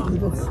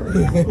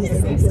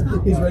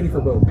 He's ready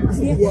for both.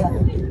 Yeah.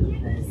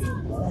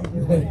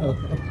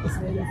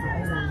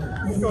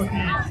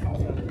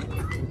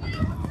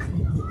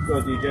 Go,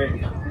 DJ.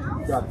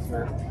 You got this,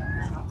 man.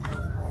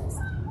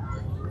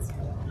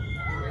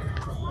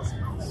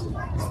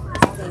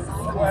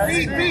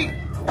 Beat!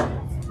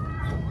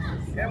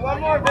 And one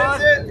more,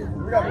 Vincent. Here we go.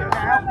 We're gonna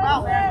help him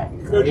out, man.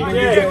 Go, DJ.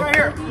 Right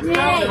here.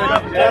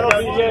 Battle,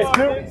 DJ.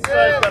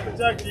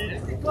 Protect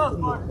you. Close,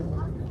 Mark.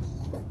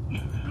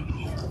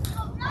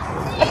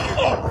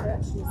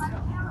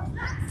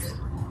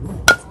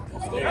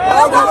 Go,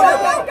 go,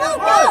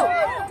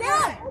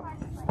 down.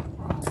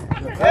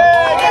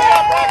 Hey, good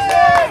job,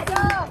 Braxton.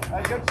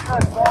 That's good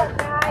stretch, bud.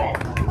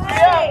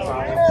 Yeah.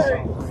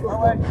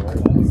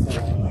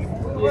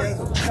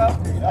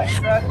 Nice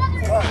stretch.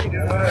 Well, you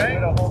doing all right?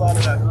 Hold on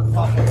to that.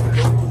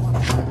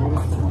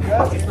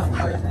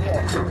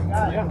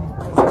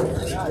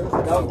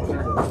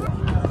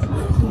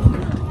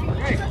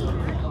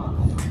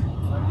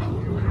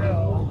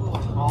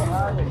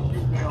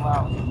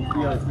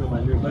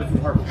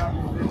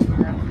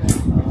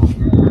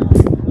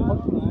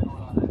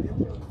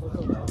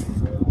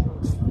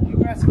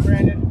 Congrats,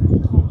 Brandon.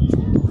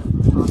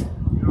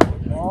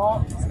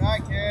 Good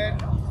night, kid.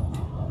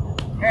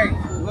 Hey,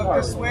 look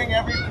to swing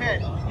every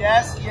pitch.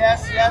 Yes,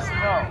 yes, yes,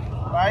 no.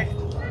 Right?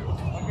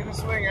 Look at the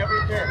swing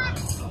every pitch.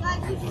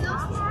 That's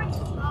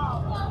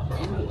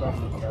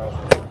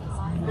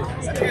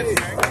good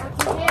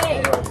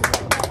swing.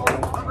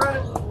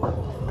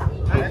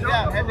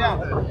 Head down.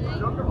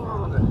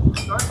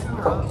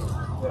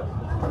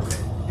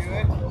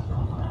 Good.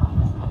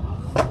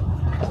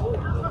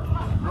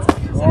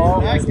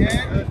 Nice, kid.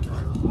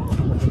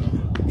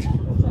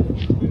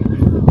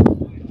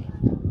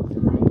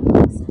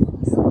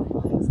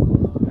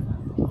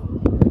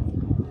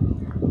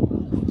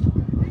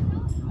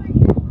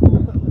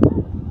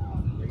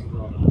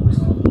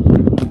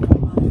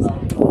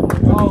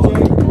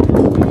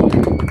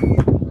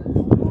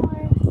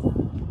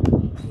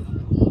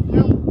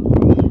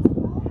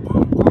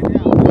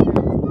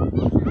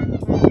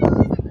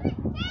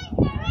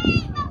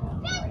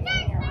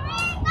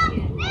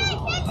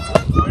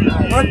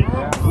 Go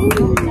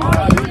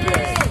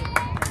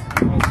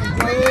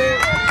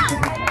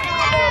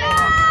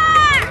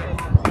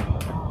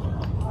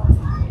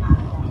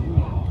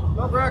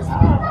Braxton.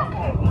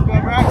 Go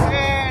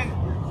Braxton.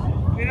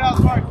 Get out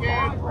smart,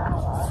 kid.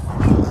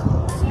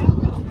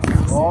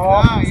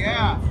 Oh,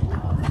 yeah.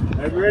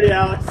 Are you ready,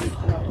 Alex?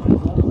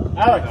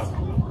 Alex,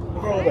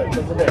 come over a little bit.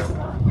 Just a bit.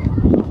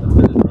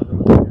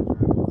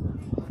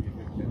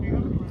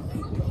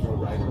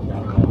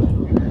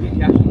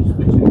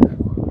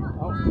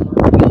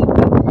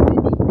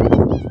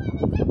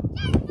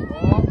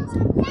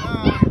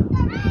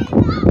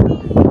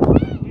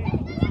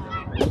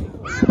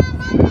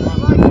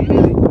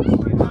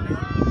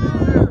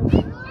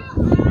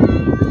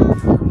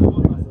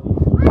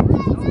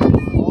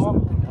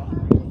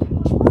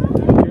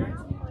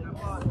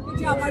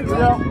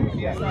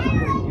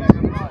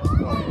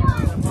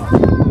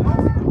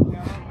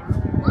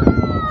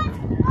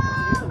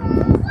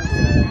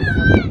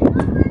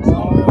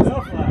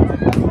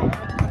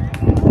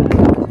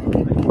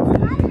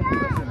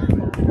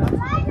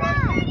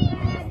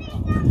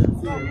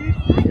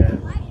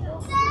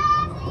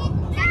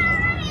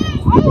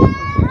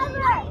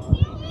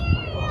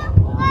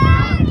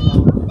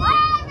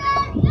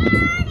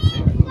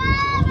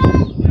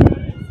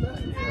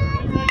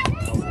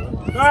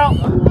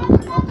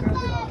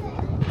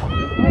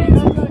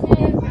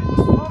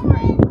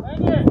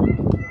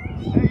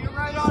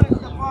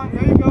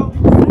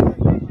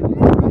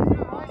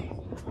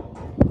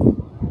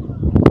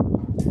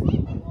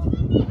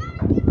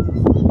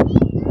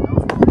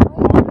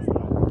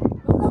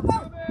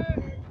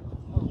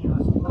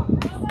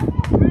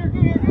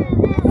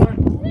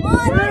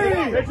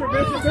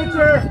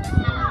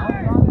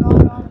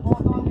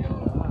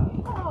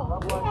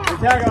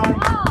 Tag on.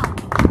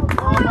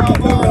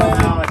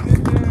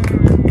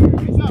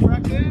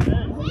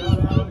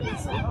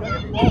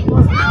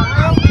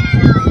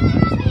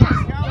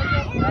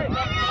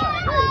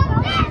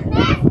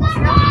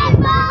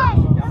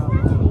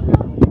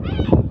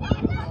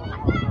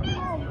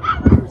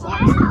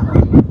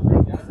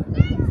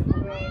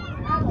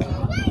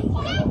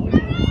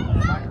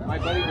 My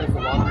buddy does the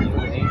laundry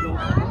for the Angels.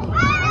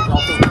 He's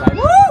also the guy.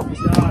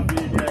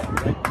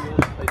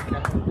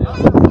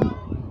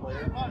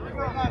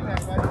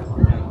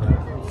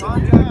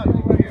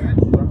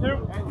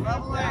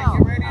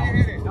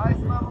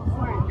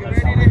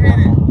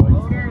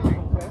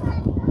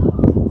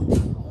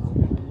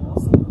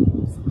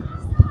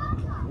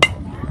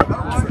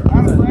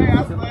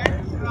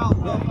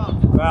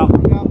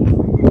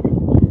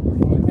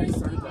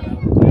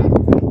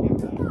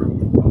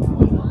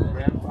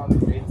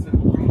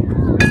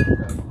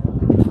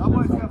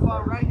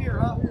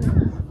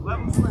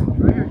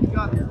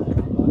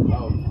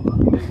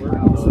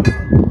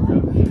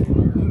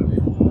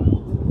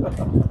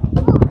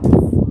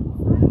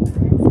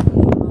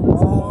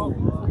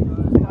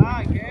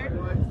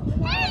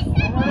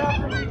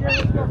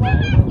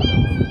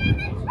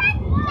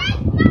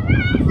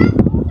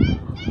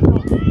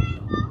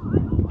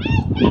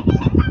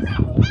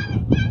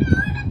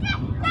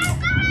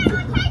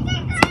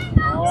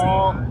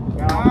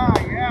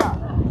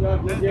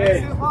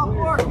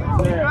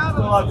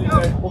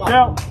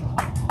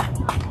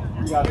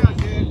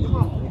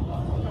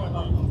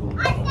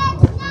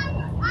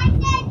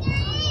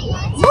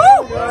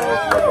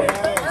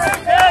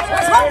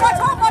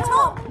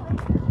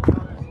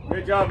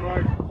 Good job,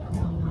 Mark.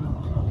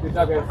 Good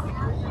job, guys.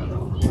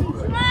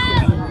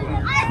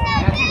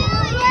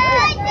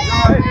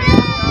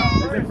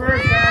 Is it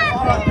first, guys?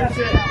 Hold on, that's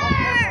it.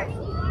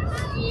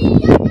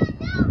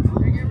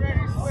 Get ready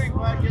to swing,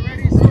 bud. Get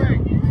ready to swing.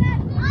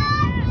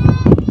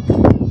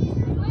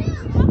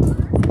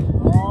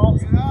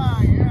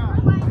 Yeah.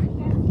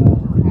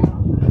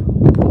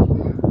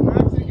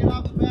 Perhaps you get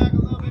off the bag a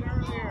little bit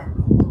earlier.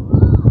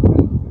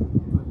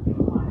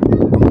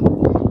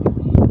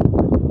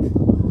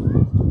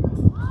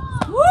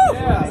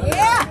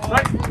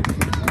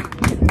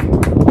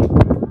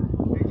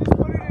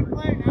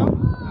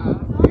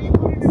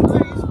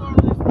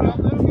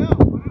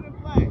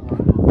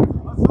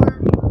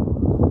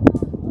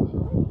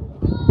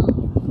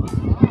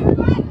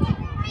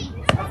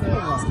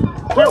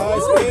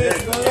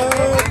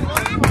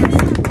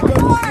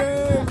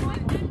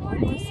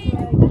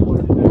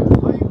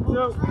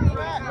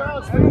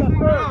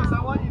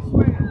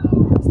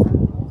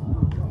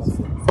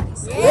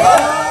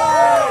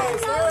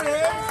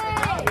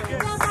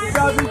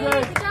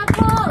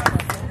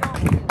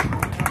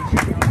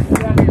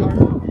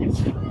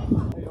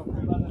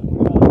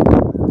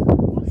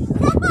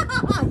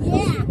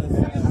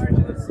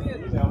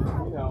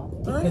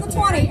 Earn the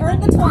 20, earn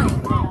the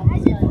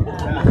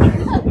 20.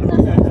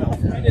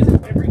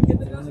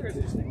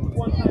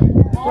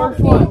 First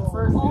one.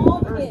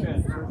 All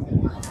kids.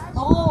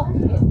 All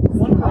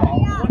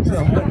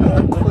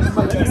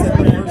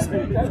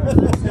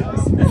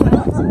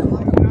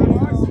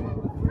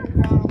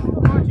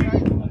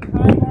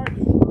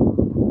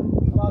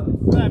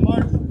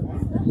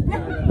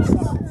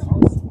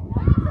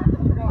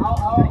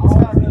I'll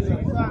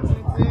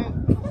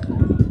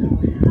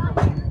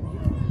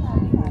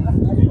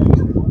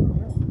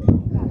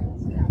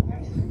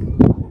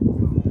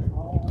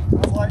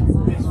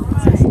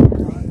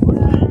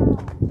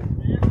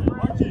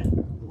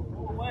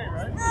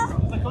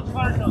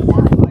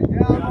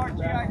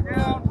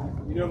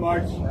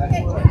March. That's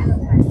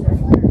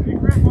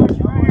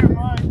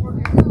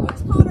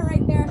Connor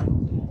right there.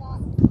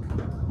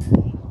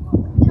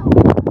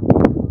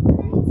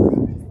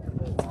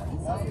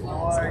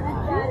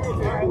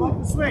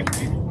 Swing.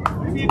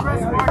 Be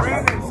aggressive, March.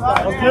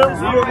 Let's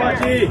do it,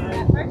 Marchie.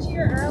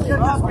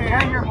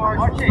 Hang here, March.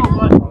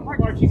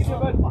 March, you can do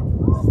it.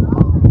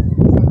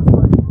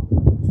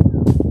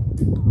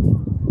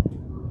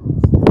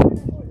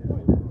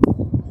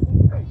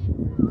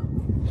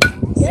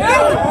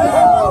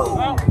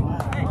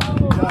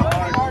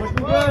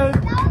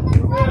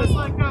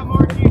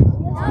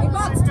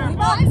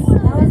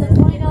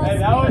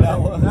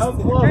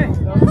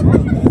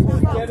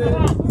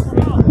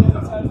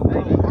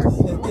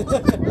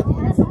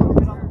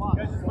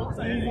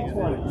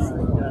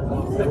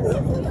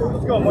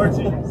 Let's go,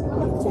 Marchie.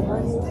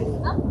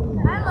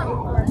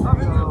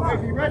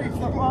 If you're ready,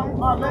 come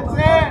on, let's in.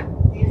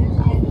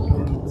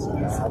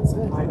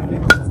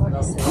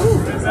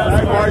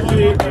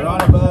 Marchie. You're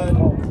on it, bud.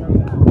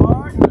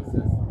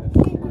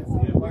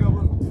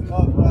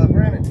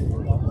 Brandon.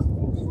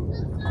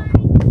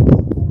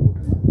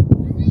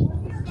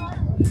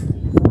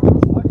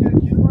 Okay,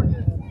 keep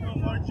working. Go,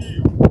 Marchie.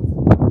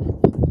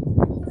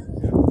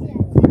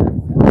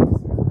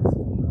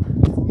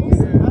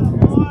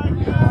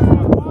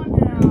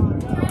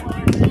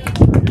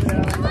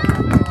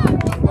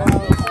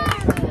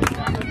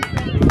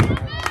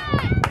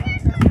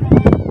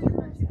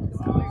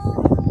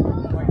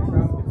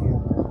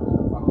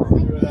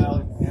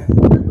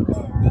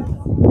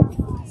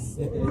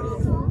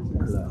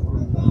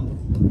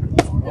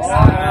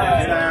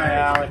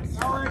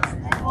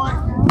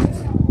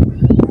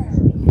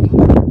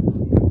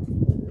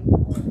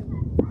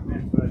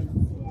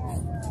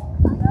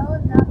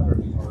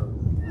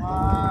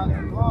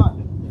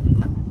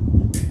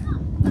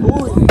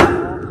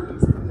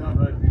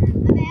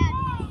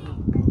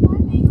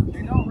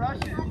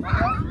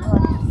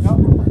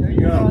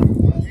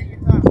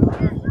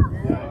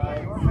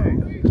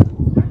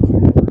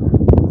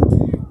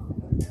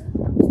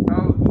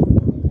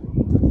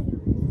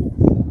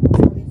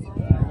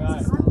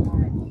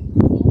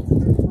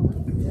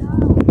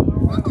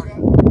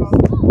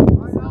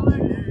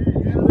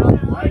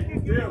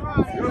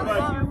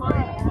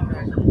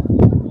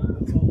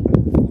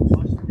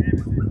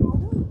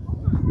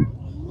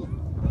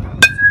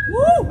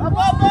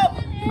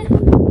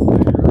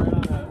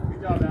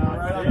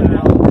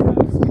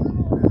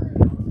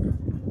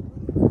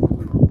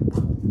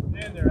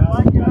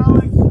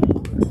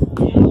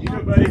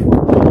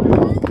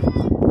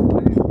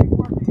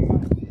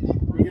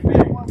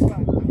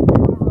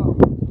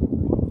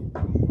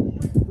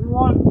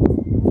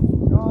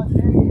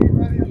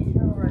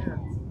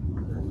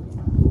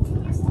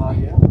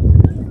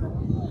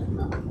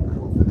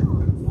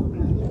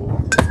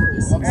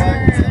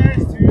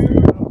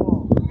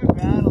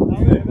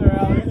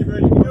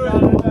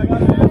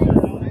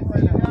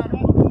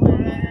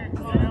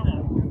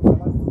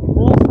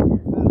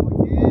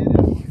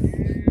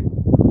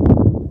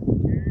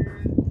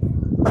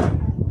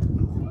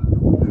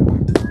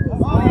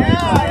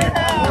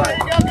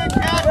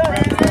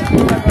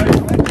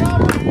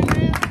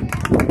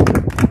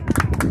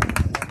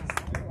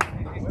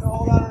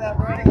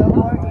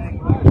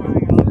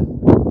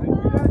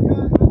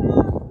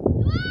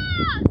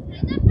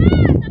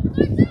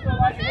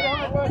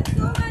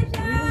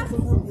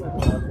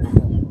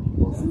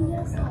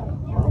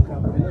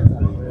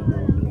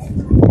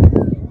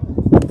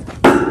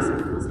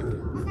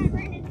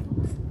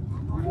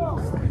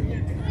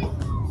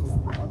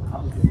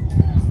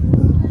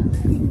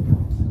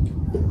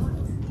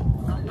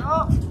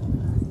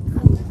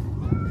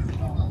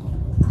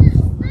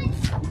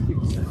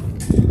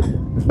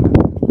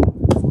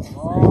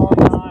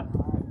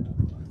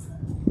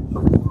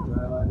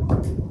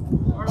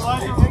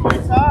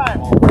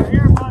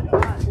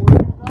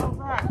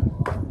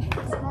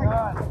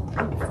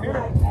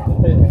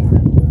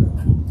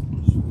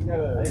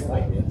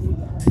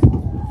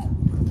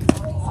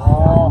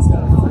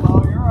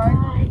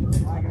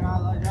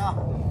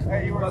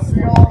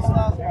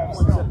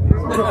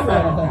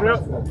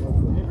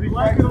 If you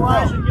like it,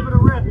 Elijah, give it a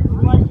rip. If you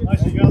like it,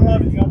 Elijah, you gotta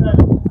love it. You got that.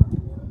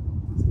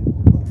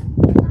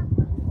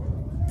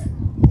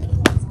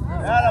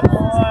 Atta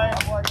boy.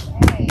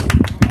 Hey,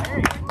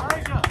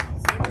 Elijah,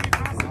 give me the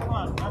aggressive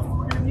one. That's what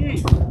we're gonna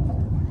need.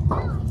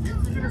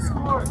 You're gonna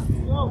score.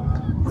 Go.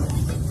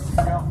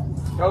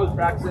 Goes,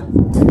 Braxton.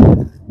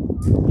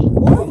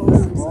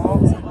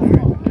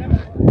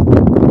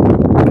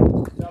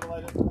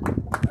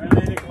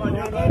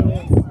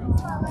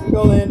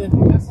 Go, Landon.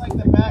 That's like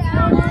the back.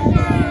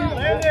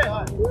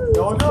 Landon.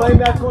 Don't claim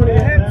that 20.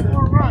 Let's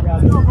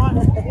go, bud.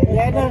 Let's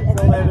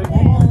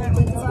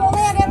go,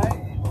 Landon.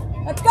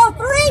 Let's go,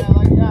 3.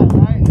 Like that,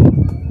 right?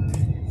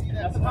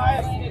 That's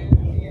nice.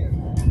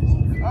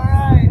 All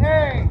right,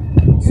 hey,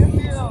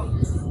 infield,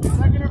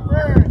 second or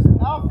first,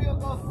 outfield,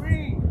 go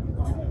 3.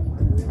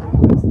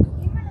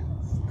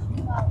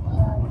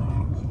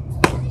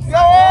 Go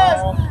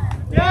on!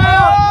 Go!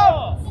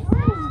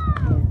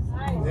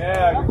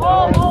 Yeah, good Oh,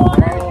 job.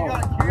 you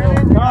got it,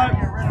 Kieran.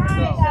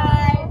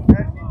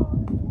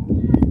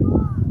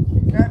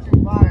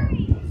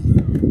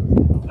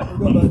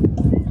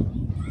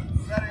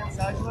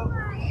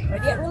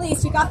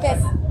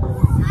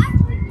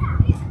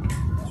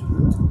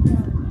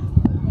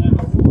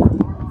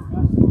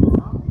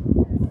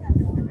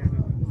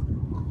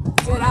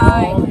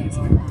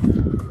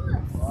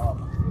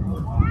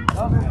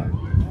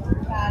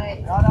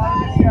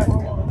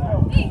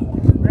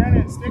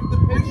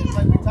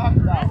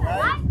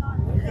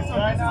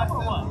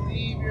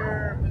 leave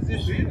your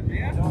position. You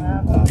don't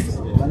have that.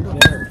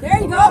 There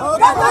you go. Go, go,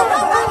 go, go,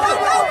 go, go,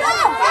 go,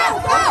 go,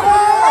 go.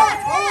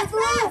 Yes, yes,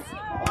 yes.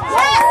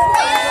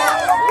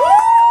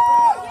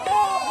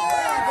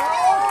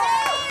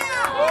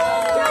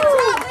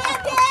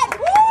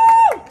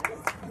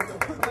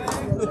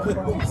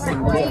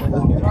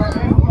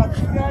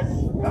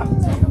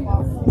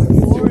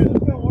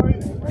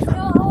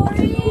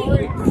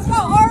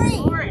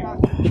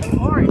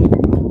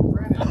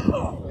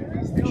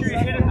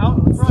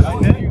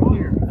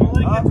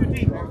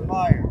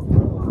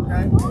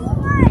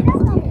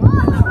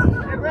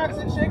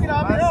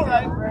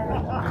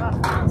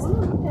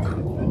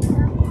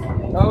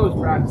 Those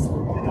practice. Go,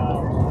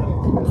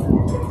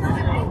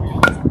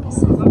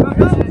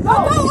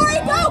 Ori,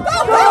 go, go,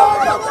 go,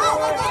 go, go,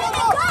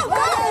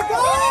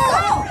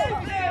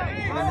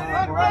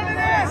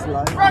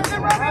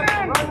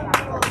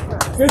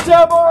 Good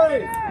job,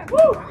 Ori. Woo!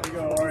 There you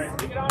go, Ori.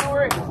 Get on,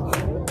 Ori.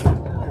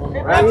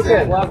 Right,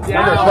 Ethan. Coach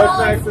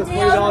Max is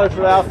 $20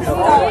 for the outfield.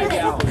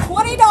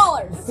 $20.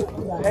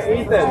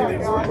 Hey, Ethan,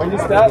 when you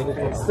step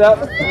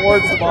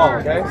towards the ball,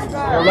 okay?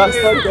 Your left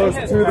foot goes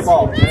to the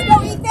ball, okay? Let's go,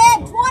 Ethan.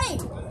 20.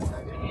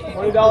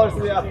 $20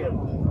 for the outfield.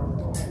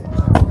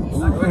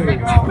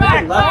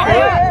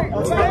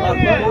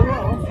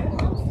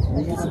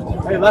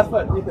 Hey, left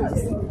foot, Ethan.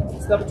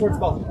 Step towards the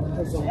ball.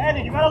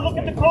 Andy, you gotta look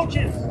at the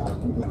coaches.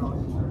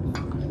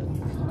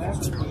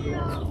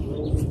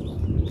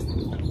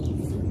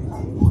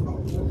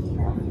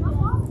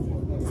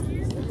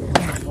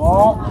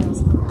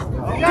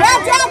 Down,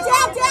 down,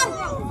 down, down.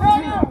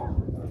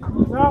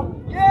 No.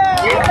 Yeah!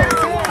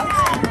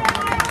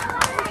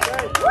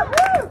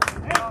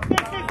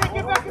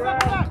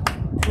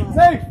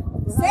 Safe!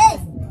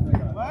 Safe.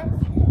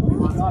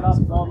 Not up,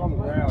 ball on the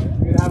ground. You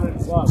can have it in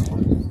his glove.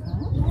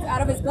 It's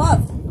out of his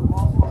glove.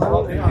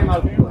 Well, it came out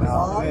of his glove.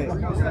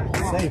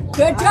 Safe.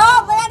 Good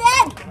job,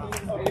 Landon.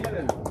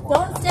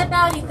 Don't step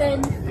out, Ethan.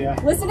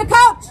 Listen to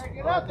coach.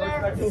 Get out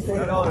there.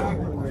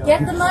 Get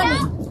the money.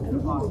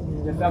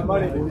 Get that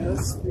money, dude.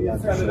 Spend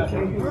it up.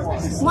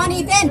 Come on,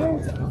 Ethan.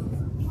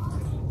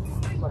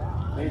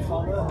 Hey,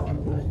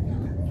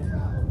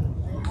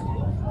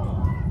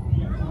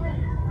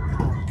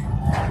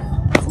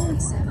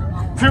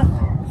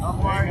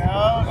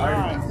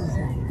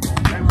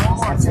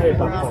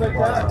 don't just like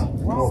that.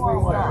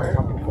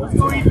 Let's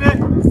go, Ethan.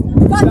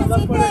 Got this,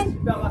 Ethan.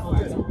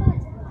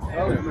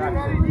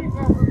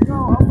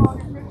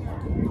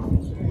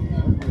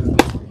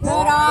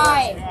 Good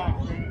eye.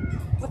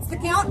 What's the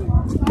count?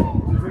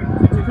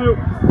 2.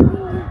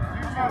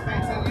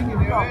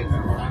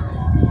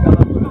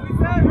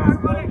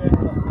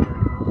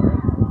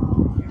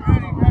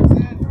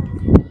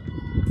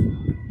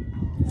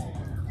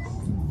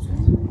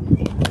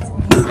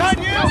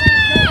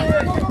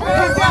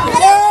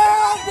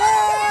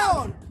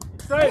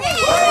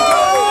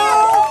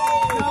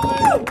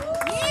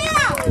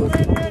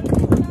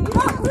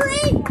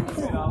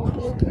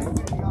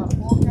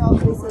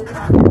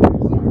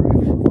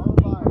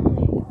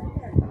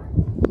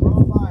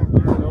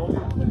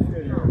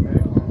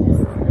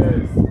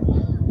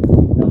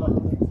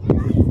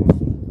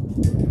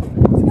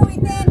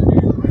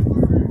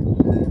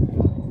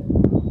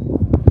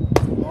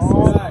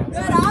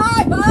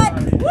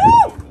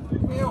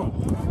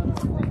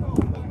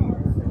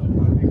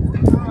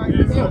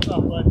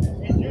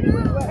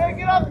 Hey,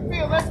 get off the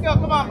field. Let's go.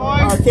 Come on,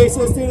 boys. Casey,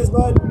 let's do this,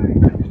 bud.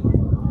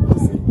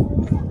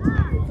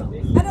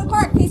 Head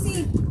Park,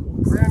 Casey.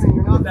 Brandon,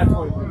 you're not that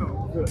point.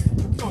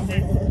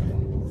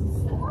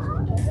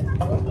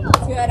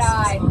 Good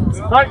eye.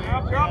 Right.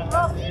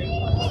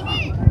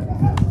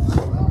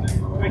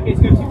 Alright,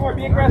 Casey, go 2 more.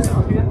 Be aggressive.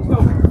 Okay, let's go.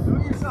 Do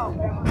it yourself.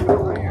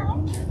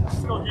 Let's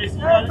go, Jason.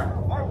 You got it.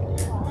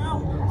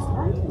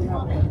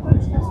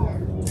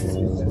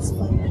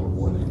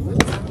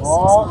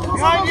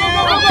 Behind you.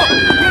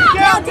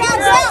 Down, down,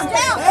 down,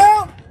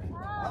 down.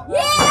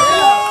 Yeah!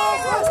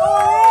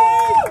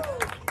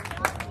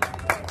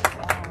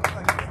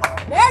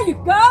 There you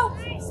go.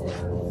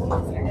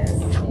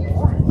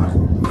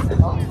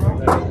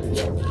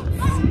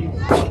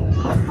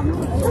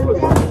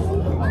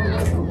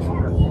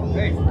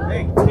 Hey,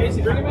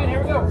 Casey, bring him in. Here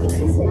we go.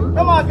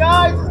 Come on,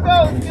 guys. Let's go.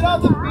 Let's get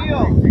off the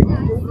field.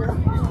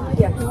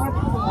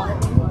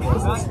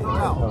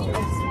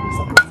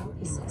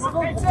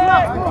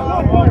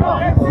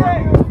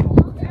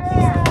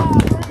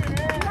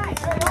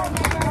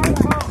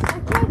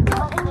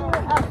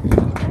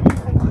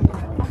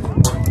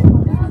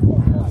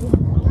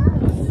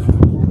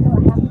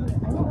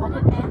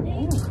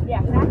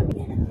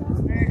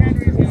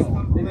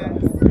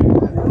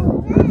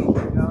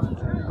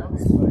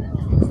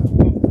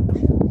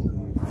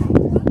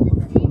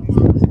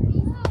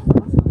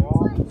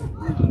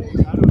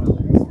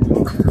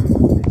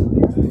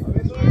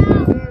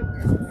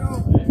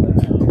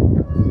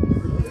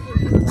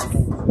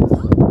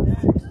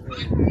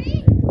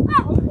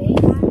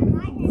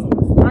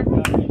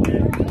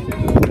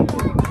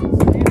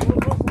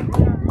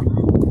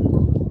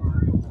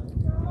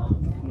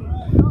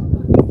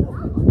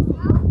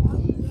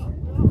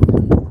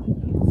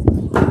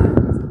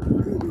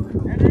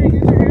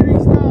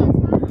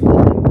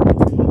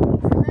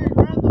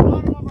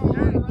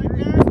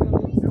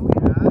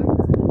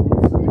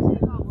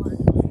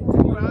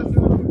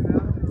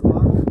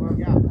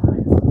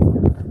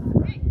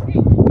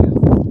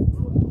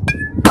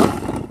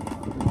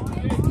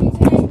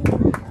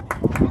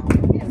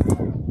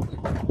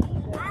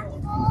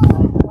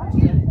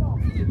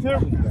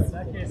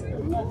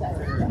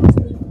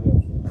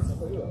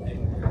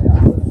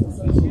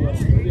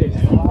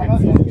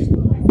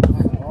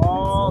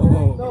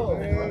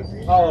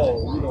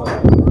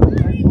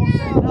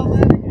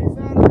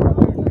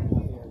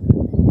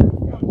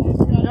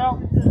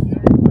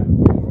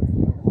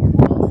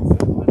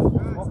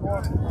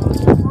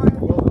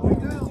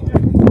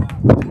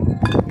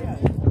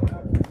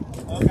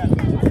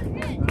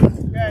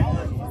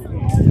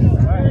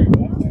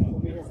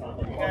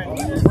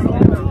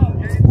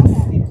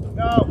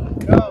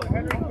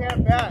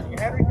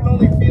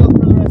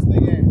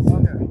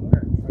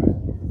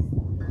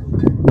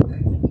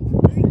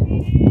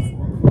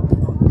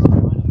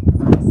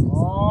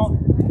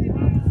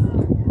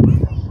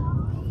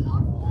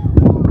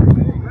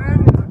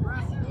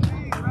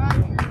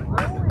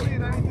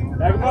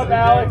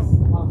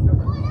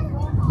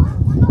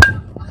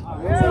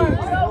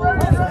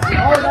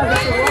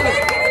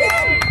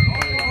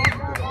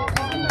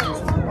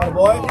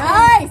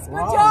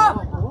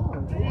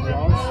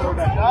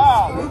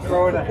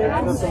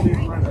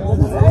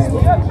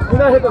 You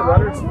not hit the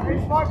runner?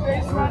 Smart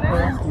base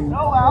running.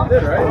 No out.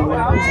 Did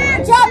right?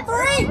 Good job, 3.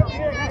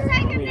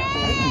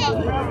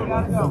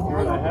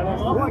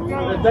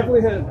 It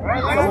definitely hit.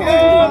 Alright,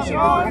 let's go.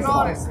 Sean,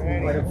 on it.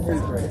 Like a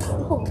freeze ray.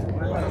 Go.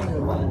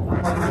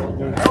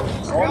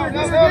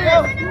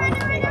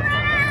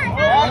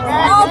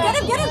 Oh, get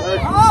him.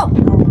 Oh.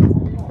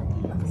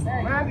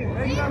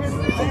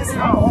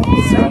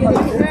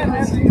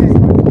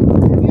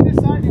 If you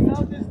decide to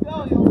let this go,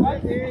 you'll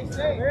like it.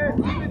 Stay here.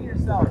 Believe in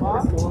yourself,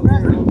 huh?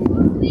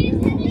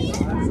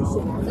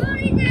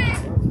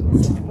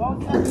 Don't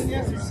second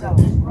guess yourself.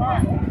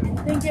 Right.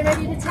 Think you're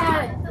ready to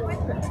tag.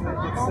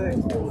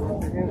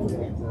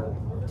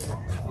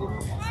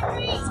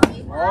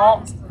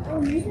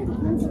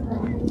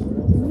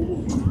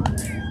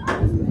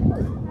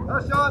 No,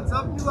 Sean,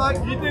 something you like.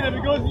 Ethan, if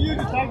it goes to you,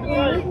 just talk to me.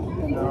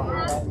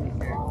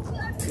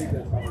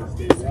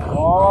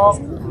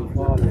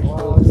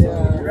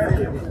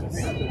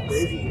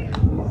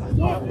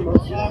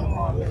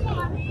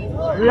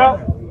 Yeah.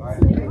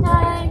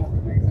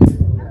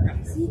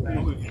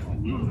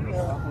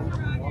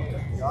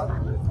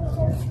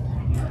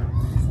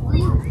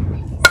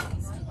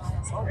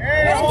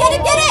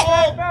 Get it.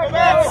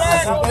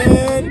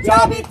 Good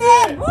job,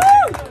 Ethan. Woo!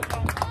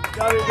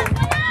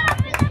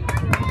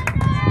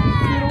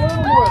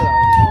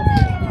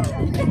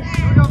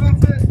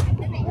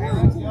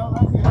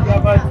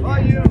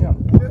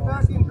 Sit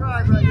back and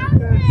drive right here,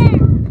 kid.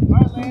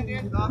 Alright,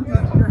 Landon, stop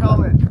touching your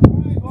helmet.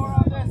 More on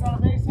this, on a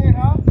base hit,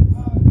 huh?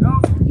 Go.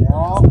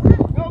 Go.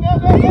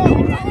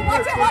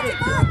 Watch it.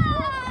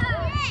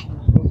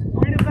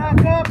 Bring it back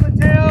up,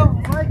 Mateo.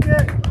 Like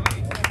it.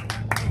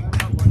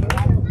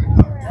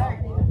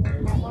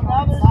 So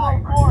now there's no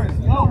force.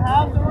 You don't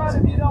have to run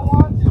if you don't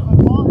want to, but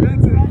long as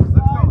it's right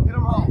side, get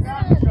him home.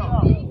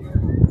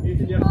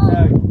 Ethan, you have to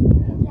tag.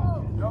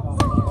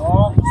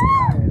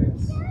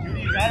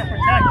 Judy, you gotta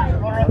protect him.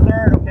 Run on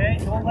third, okay?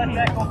 Don't let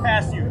that go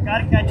past you.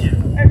 Gotta catch it.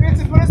 Hey,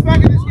 Vincent, put us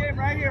back in this game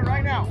right here,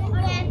 right now.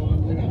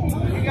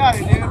 You got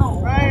it, dude.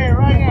 Right here,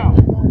 right now.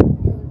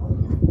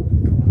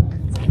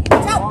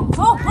 Go.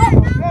 Go. I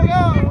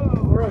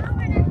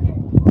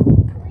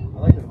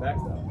like the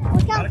backstop.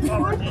 Gotta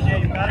cover, DJ.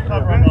 You gotta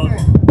cover on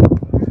those.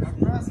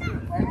 Aggressive.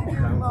 Anything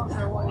your gloves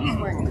are what you're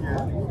swinging,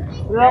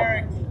 dude.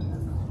 Eric,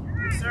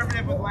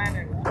 conservative with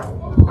Landon.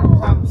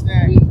 Top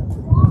stay.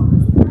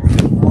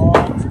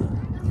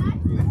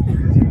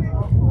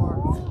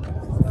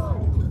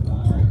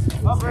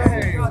 Up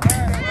ready.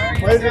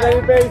 Plays it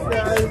any base,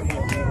 guys.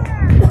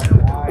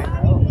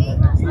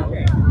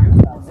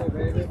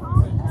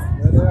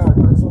 There they are.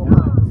 Nice one.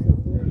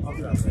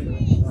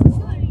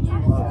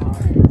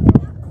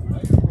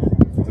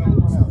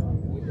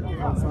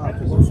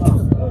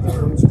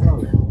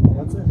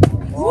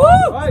 Woo!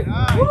 Right.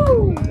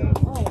 Woo!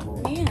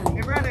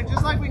 Hey, Brandon,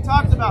 just like we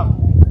talked about,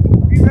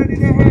 be ready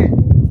to hit.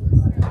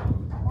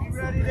 Be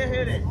ready to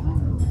hit it.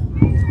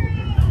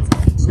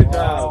 Good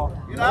job.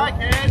 Good eye,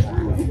 kid.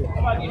 How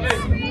about you?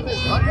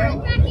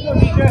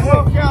 DJ,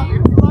 help out. If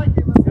you like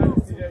it, let's go.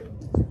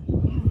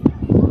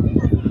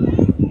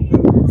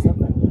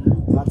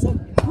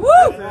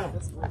 Woo!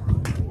 Stay.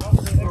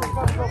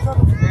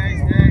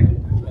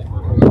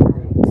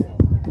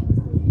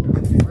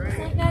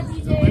 Like that,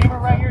 DJ. Leave it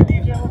right here,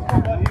 DJ. Let's go,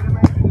 buddy. You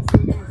make the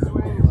decision to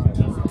swing.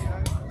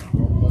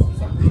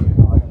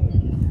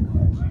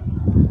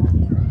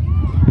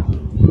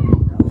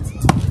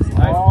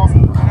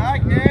 Good eye,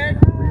 kid.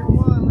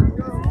 3-1. Let's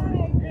go.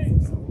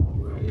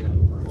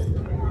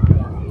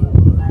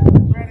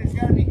 Brandon, it's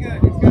gotta be good.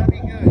 It's gotta be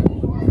good.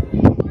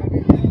 It's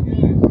gotta be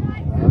real good.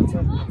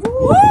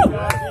 Woo!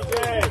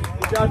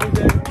 Good job, DJ.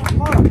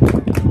 Come on.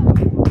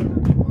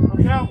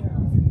 Look out.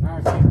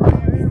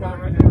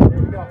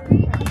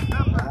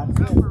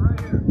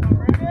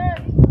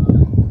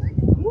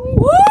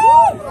 Woo!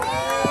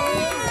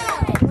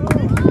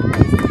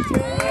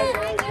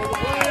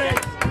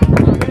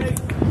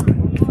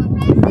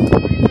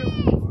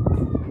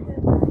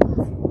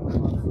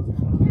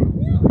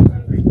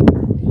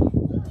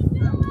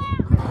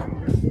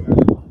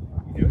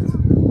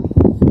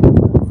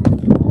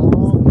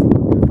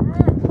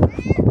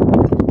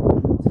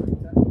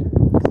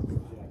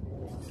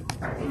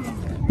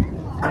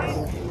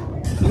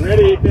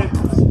 Ready, Ethan.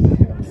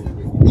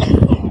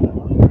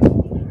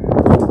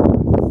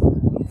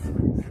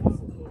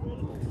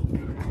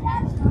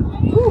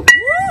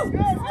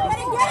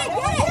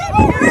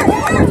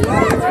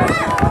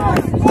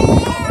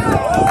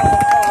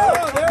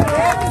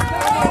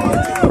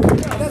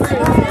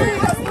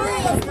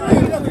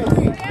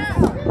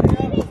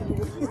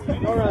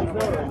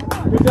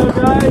 Good job,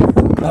 guys.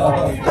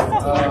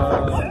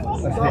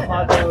 I saw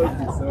hot dogs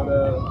and soda.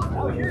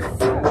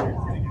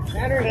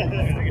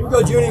 Go,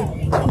 Junie.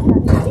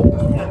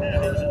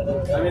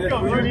 I mean, it's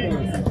weird.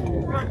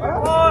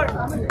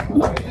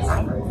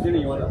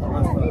 Junie, you want to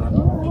run for that?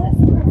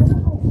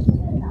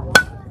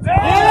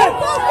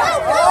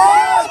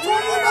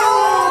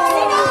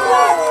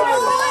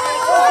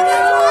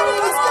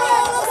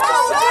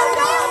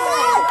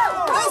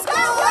 Let's go!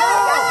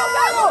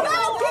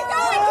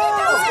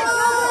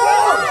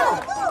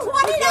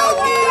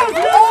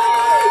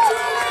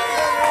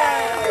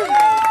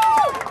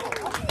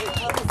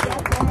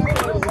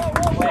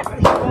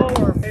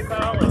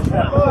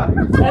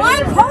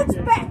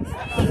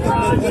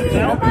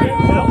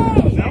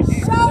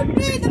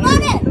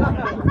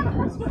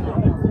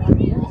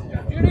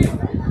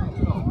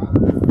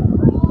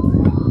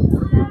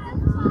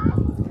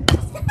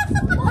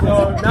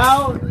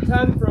 Now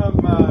 10 from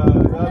the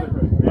other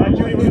coach.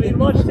 Judy, we're gonna eat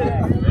lunch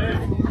today.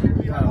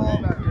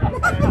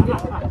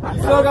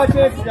 Still got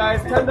chances,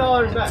 guys.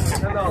 $10 back.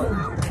 $10.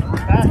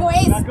 Let's go,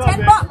 Ace. $10.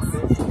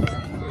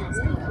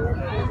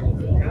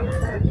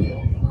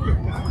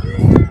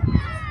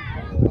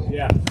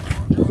 Yeah.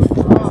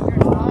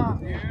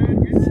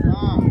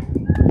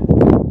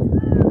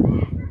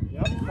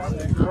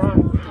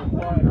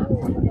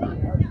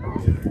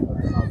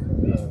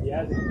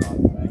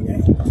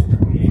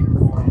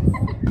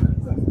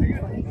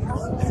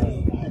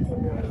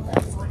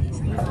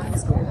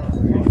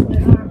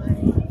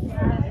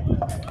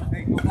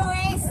 Go,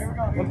 Ace.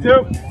 1, 2.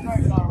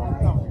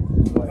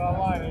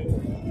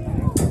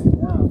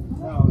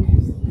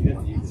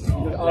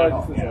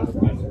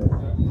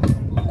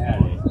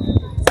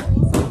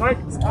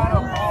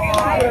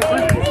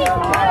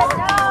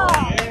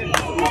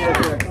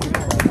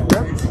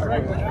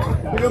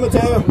 Go,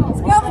 Mateo.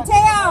 Let's go,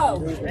 Mateo.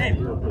 Hey,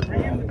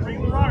 bring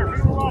the runner.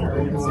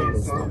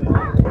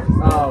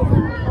 Oh.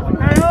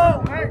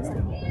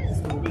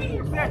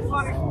 Next,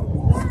 buddy.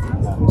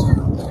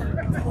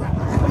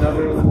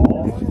 Another one.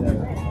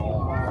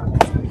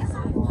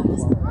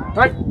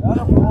 Right.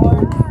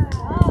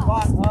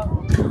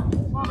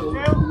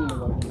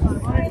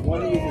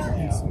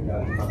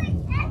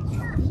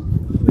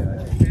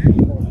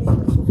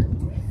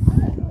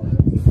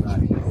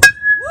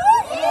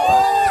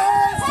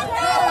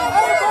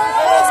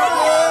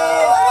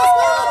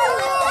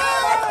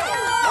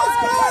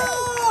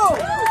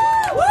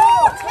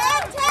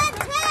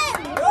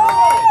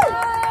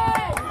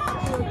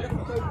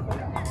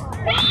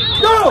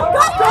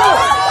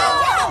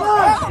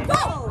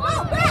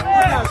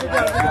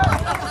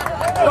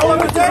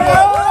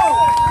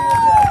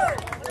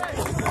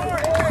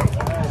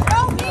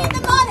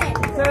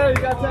 You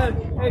got 10.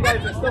 Hey guys,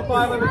 there's still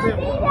 5 on the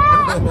table.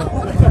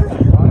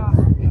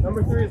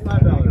 Number 3 is $5.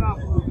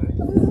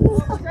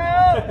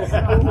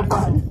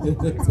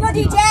 Let's go,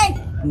 DJ.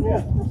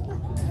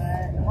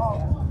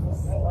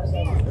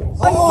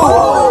 Oh!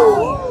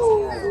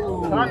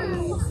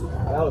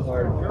 That was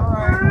hard.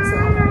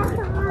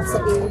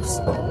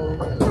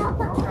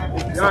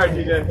 You're alright,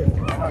 DJ.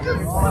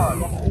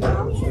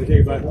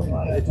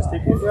 Just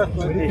take your breath,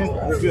 buddy.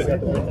 You're good.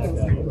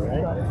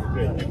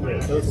 Good.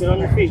 So sit on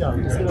your feet. Sit on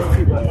your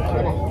feet, buddy.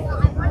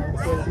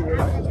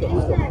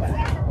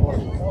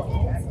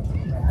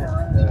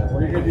 What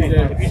are you good, DJ?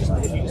 If you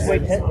just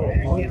wait 10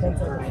 seconds.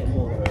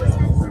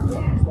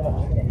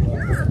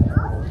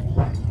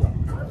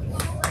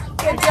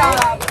 Good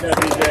job. Yeah,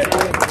 DJ.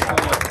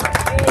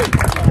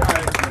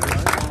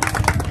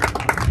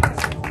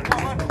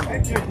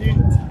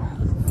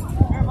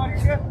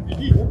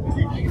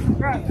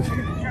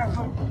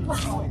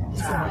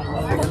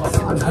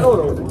 I don't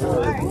know what to do.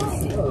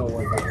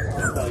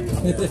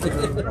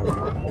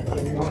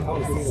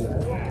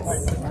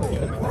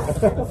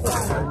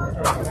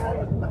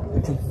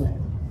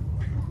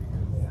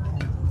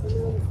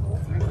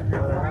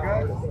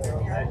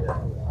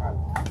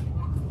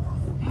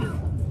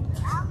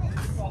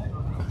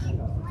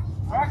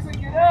 Braxton,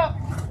 get up!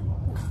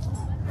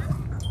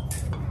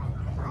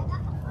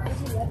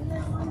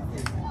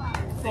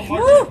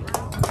 Woo.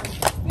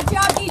 Good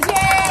job, DJ.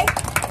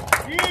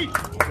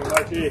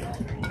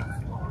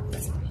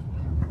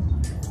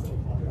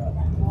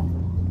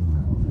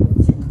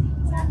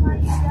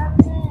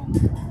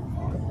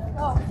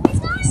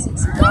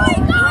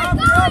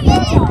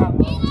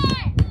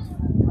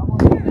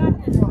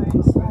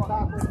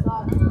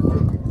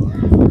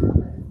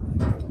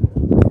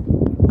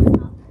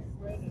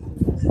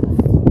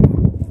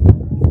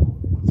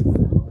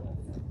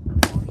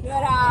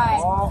 Good eye.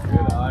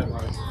 Good eye,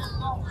 Mark.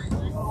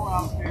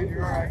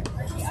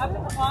 Up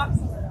in the box.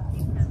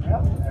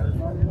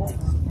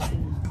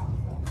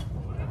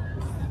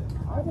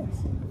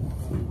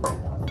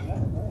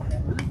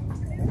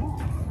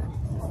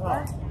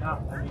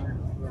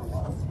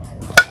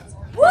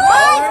 Woo!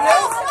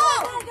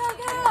 Go, go,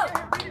 go!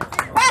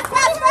 Fast,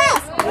 fast,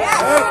 fast! Yeah.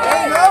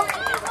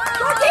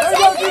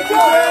 Go, DJ!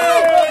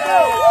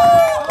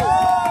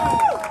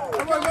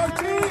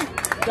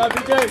 Good job,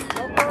 DJ.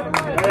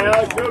 Hey,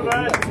 Alex, good,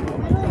 man.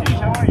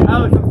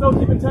 Alex, I'm still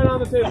keeping 10 on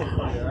the table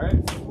for you, alright?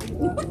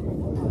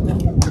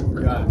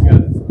 Got it, got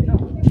it.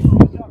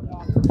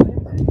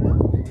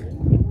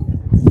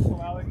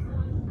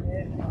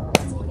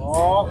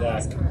 Oh, yeah.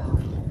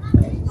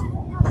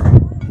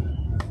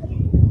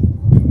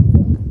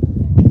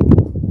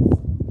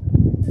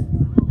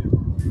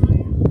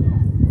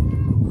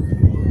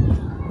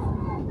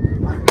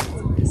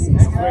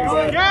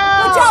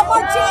 Good job,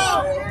 Marchie!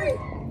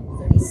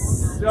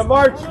 Yeah,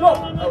 March, go!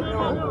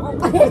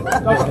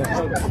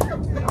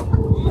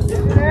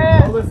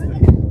 Listen.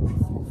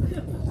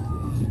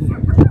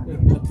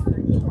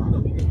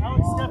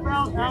 Alex, step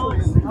out.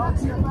 Alex, step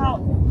out.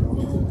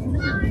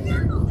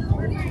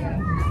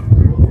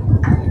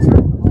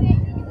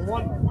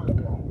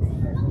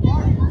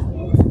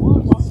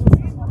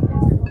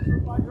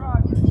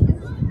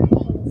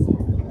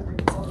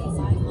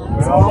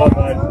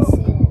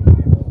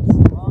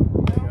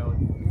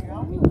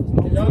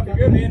 You're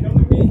good, man. Don't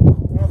leave me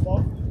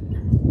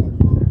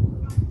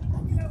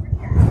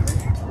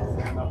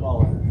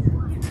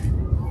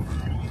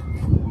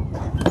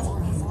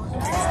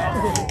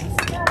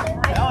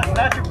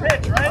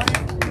pitch, right?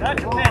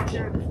 That's your pitch.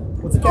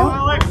 What's it count?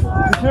 Alex.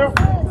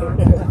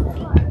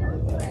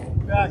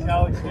 Back,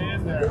 Alex. Stay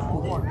in there.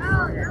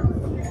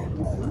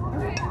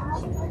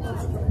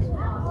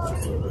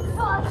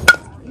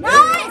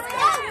 Nice!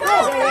 Go!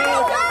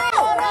 Go!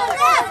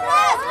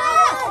 Pass!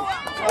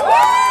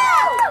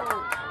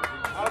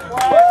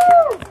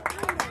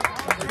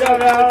 Good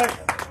job, Alex.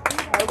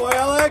 Good boy,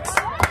 Alex.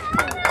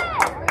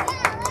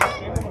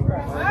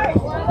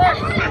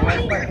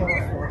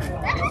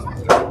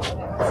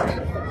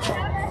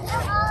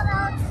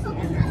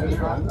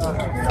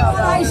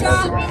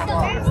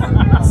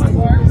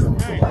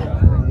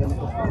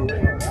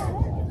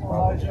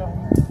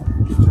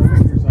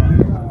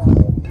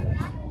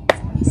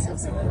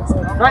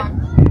 Right.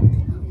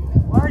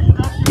 Why are you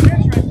not your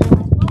pitch right there?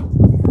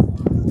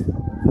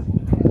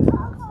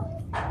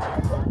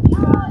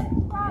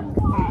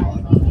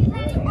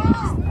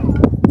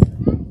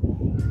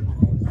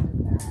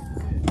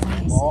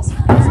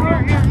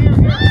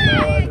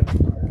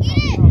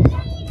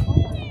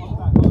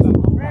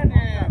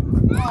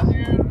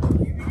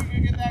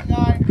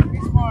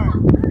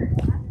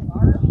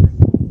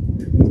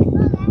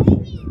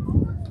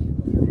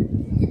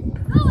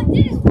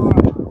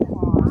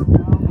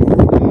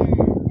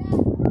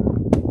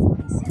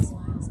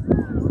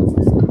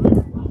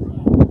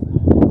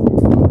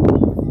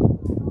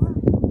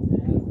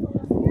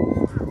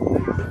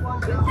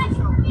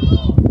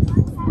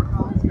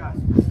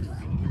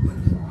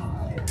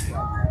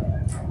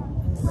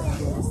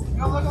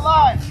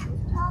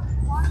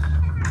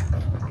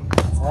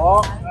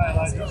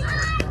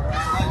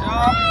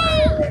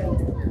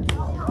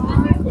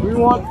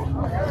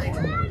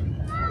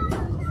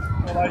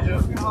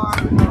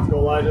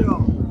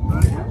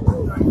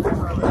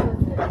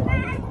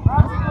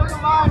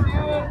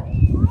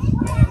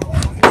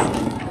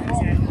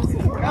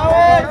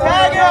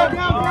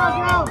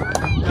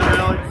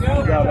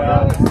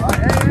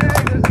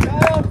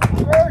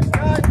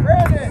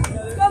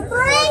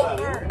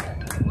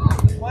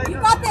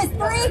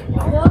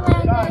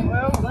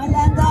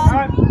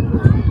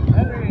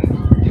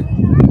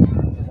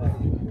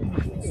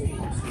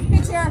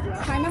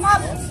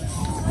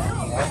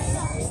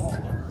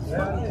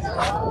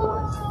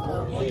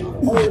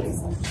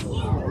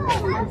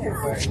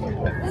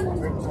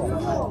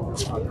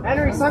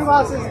 Henry,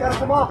 sunglasses, gotta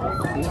come off.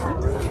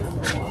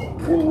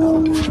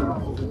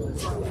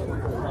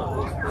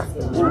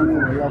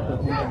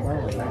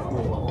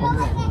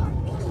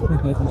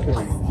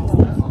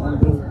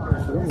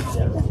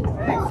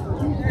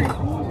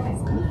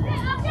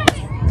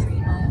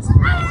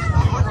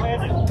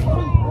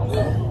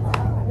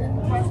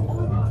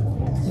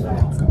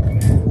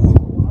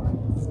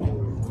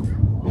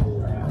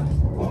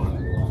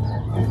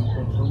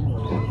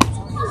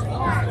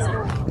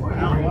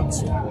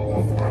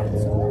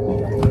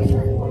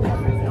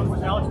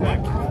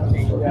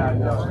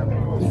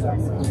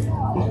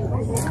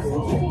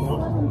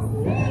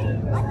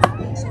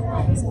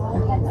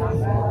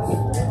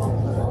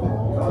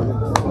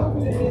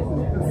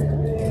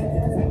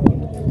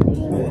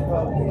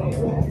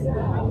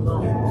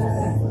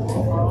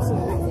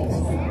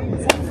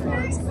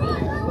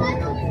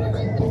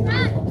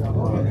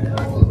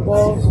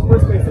 Well,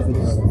 first base isn't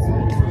good.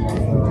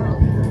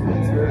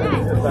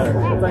 It's better.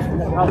 It's like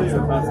probably the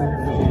best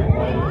position you can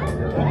play.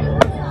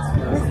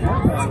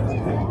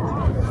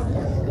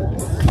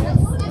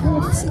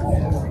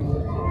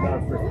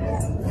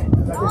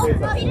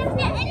 Oh, he didn't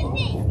get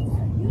anything.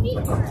 You need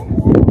to.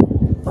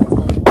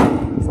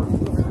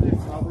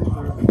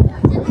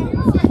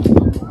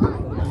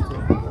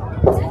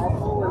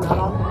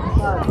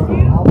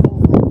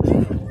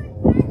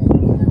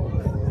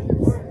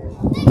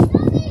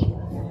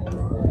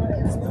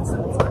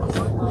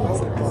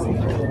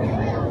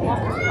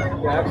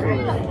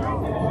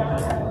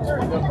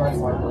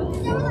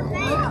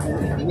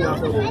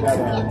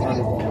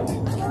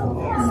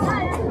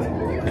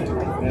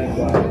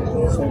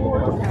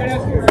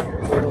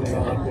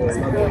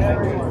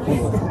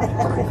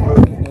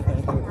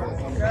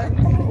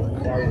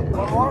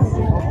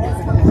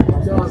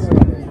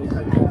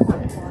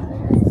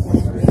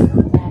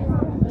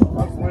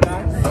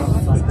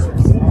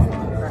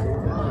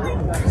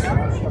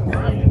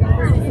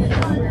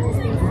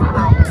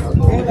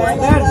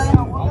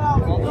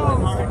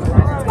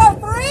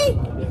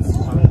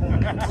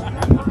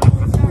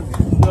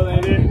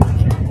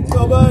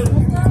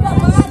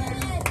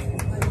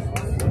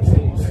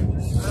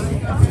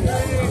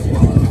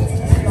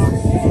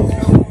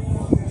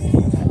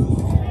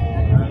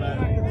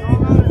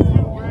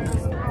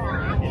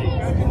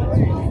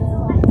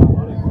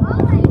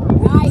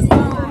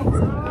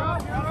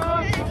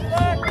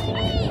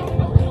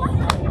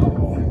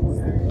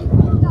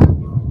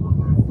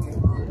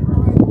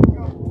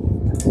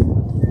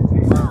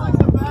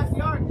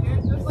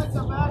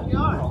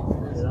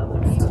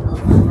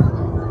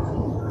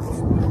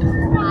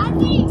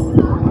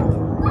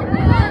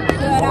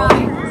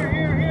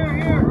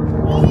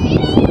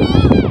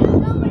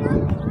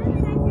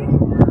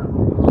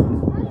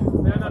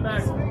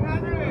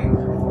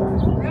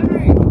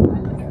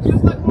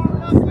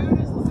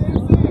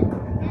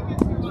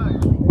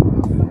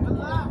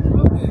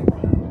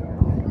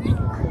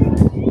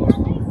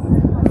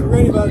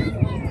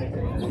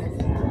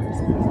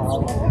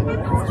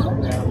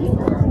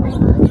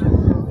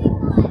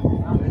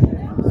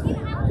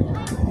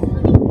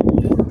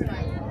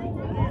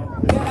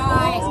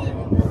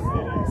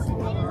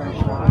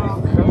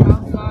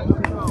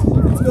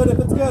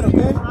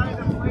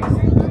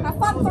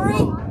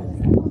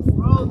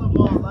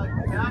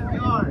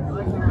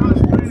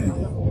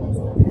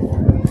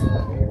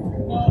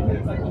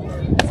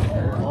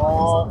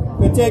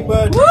 Good take,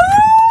 bud. Woo!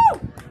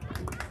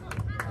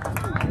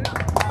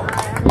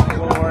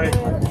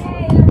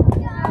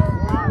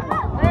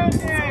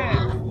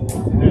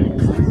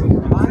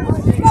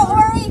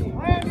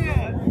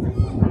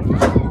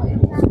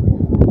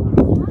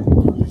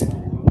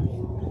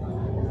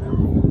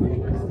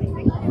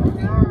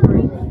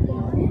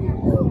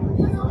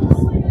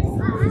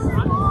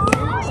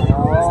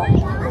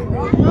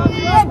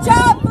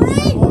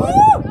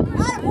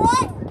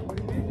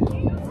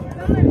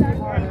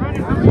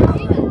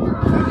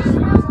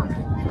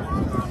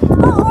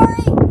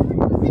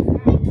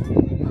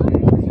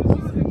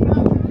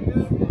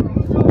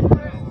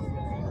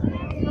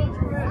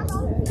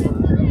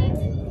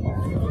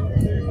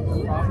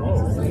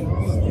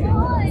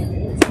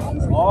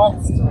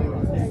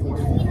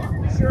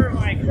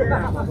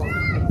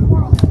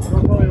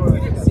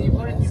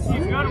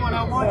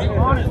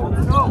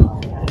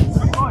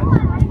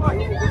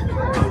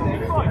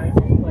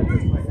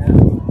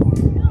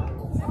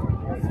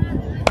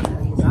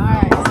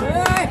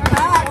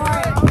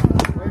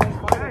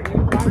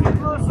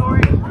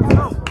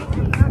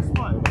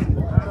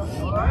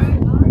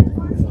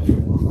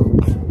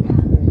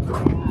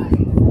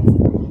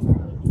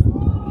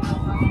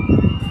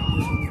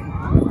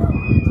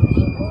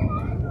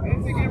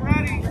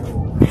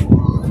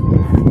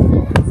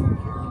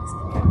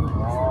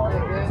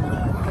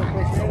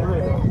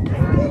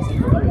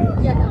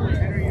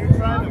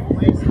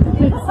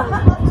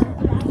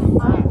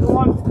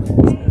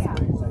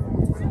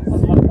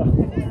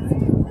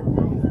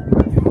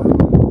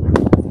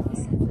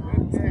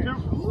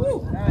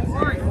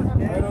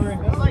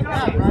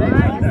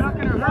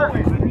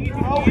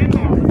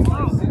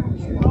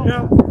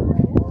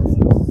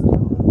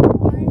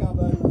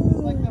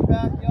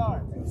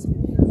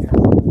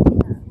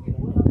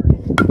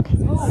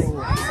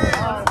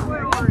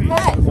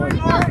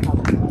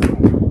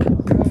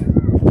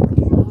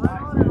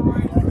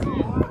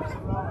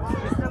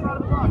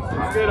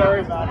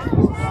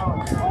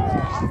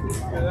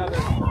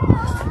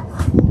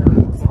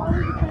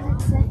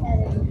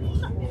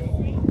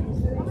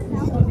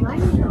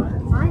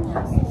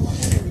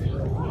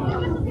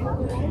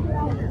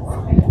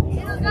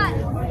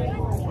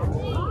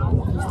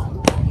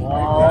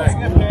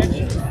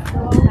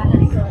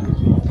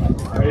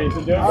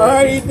 All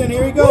right, Ethan,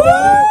 here we go,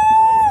 bud.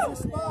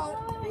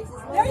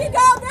 There you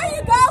go, there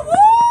you go,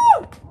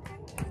 woo!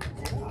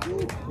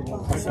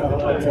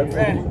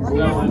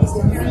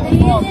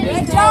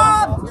 Good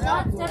job!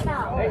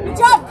 Good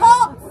job,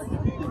 Colts!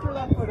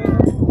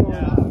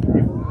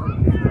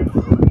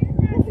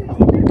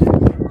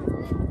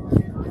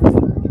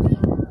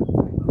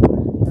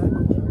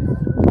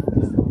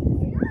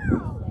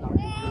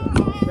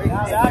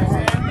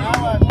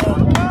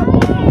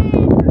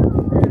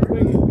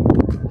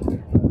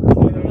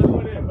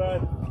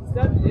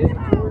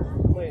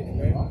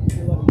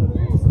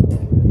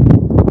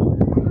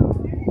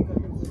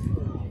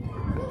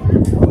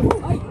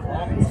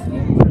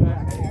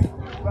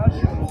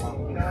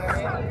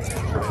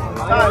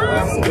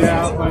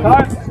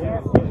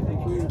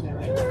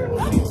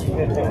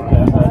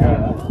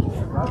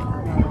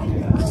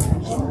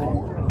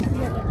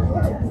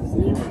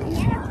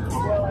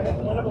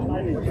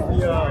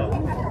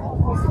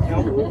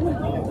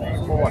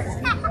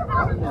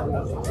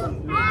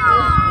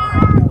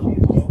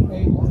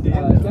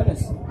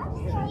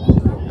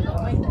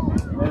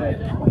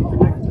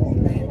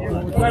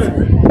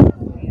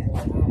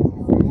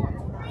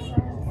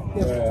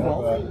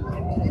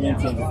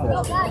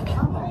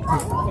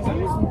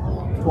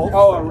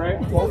 Oh, all right.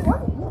 12?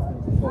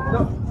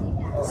 No.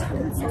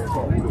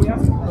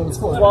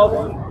 12.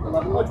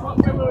 11. Which one?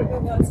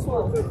 That's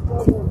 12.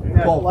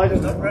 12.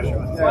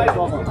 Yeah,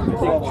 12.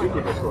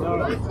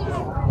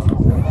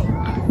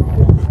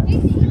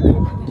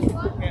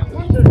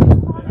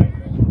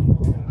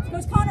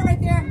 Coach Connor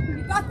right there.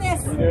 You got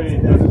this.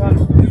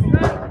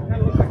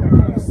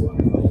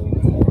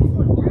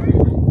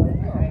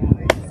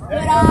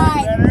 Good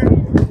eye.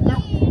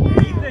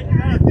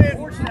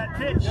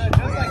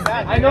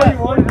 I know you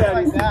wanted that.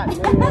 Like that.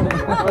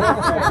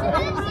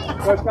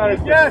 Coach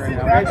Connor's Yes, he's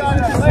back on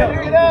it.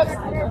 Look it up.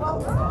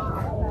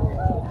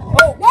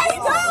 Oh, there you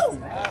go.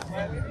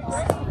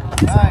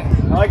 Nice.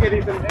 I like it,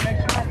 Ethan. Make sure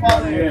we're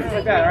following you.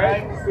 Like that,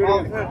 right?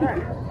 Good.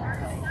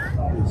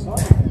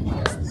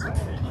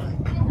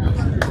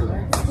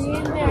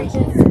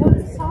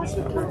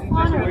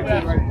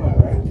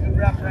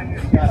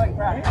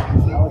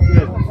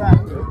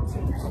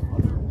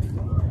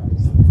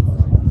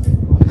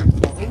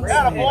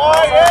 Got a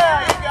boy,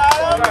 yeah, you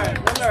got him.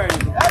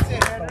 That's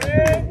it,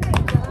 Henry.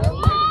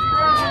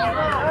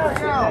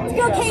 Let's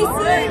go,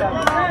 Casey.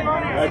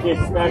 Okay,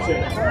 smash it.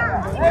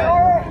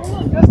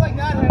 Just like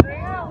that, Henry.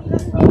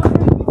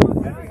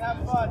 Henry, have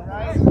fun,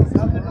 right?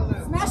 Nothing to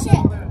lose. Smash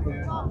it.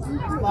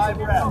 5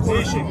 reps.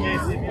 Patient,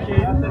 Casey.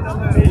 Nothing to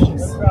lose. Patient,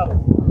 no problem.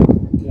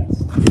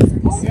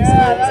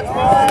 Yeah, that's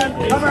fun.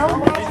 Come on,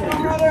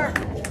 brother.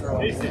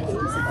 Patient.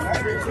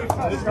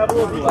 Just have a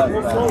little bit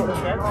more slower,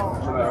 okay?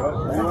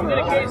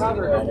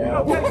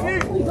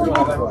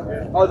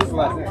 Oh, this is the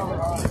last thing.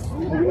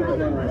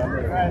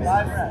 Alright,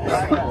 live rep.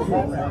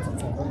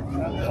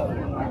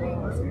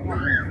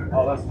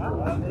 Oh, that's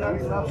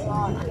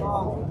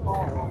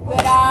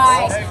Good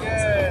eye. Very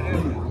good.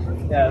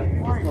 yeah.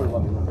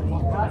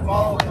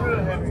 Follow through,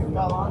 Henry.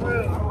 Follow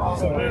through.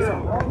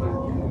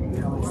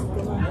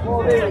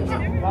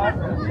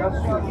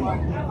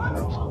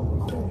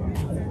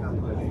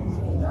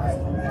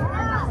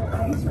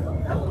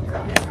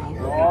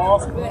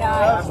 Good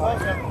eye.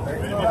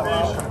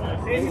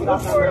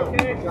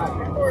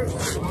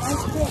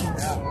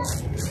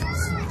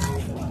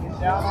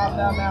 Down off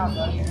that mound,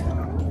 buddy.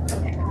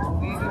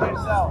 Lean to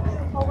yourself.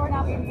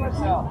 Lean to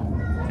yourself.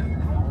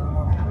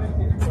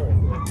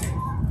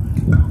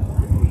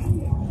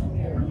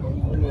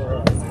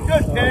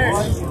 Good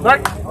pitch. Back.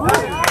 Do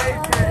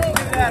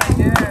that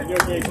again.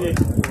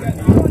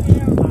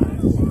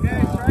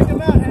 Okay, strike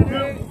him out,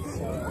 Henry.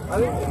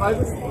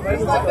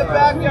 It's like the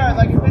backyard,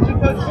 like a pitching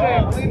coach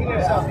saying. Believe in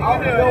yourself. You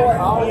can do it.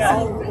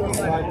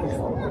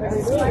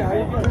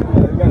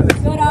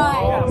 Good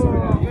eye.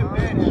 Good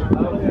pitch.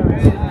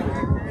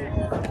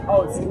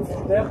 Oh,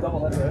 they have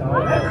double heads.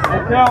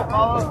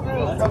 Follow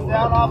through. Come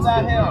down off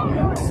that hill.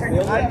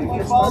 I think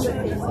you fall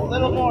through just a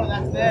little more.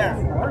 That's there.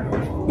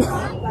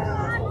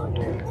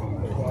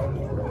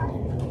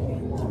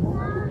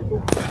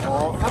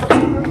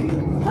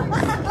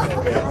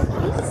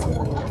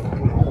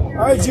 All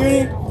right,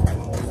 Judy.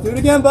 Do it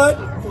again, bud.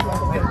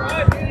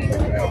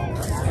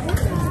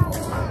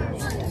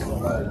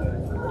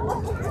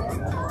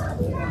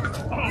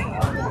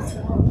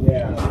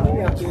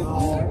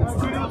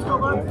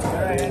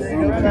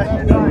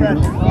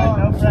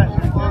 No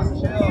pressure.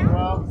 Just chill,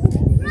 bro.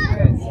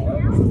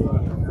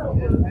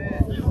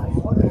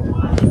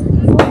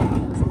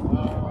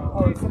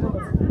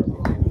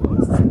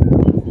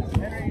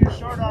 Henry, you're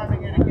short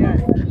arming it again.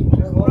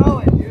 Just throw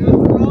it, dude.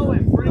 Throw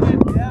it. Bring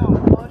it down.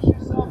 Push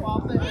yourself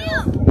off the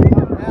hill.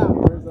 Come down.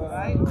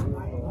 Right?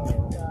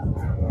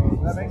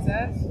 Does that make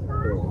sense?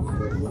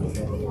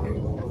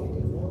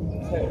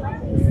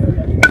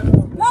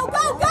 Go,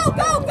 go, go,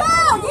 go, go!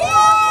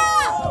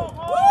 Yeah!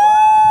 Woo!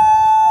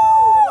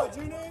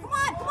 Come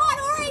on,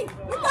 Ori!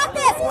 You got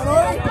this! Woo!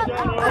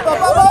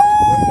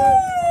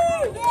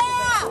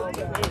 Yeah!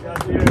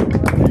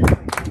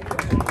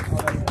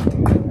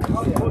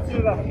 We'll see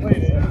that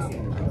plate is.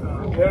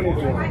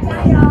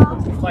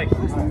 Mike,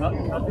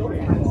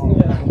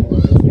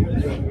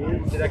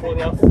 did that go in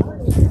the outfield?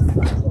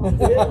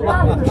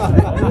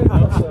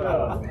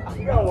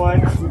 You got one.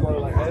 Let's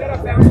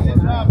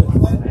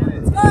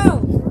go!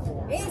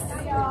 Ace.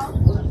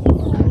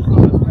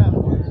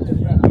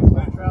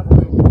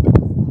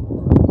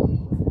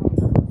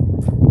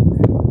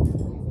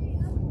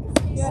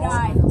 Good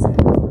eye.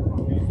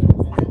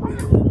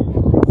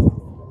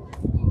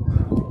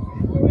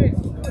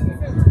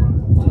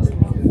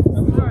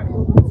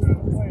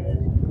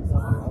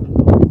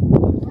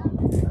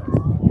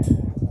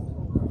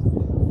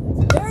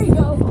 There you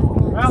go.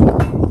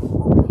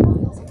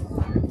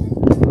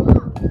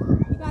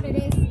 You got it,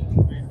 Ace.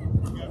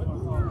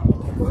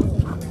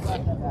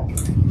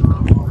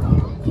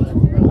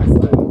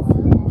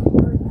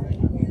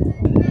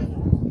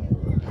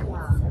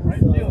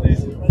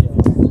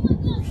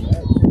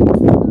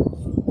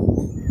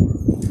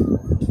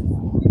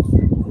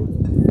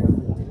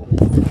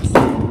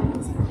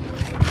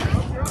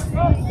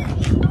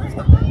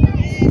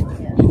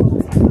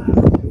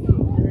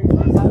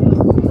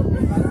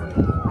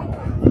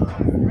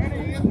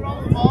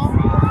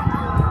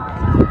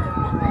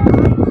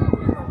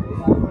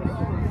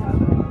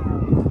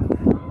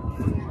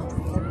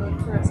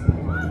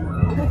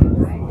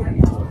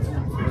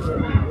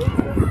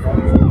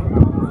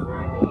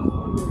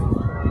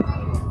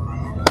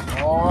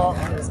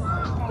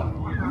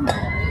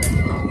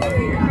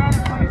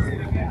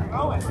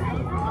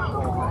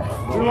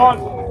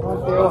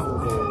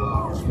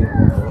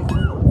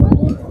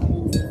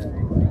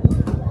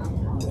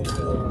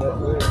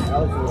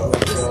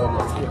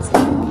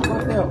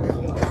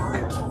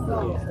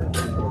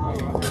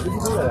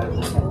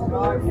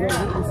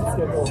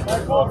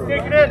 Colts,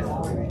 kick it in.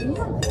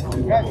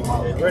 You're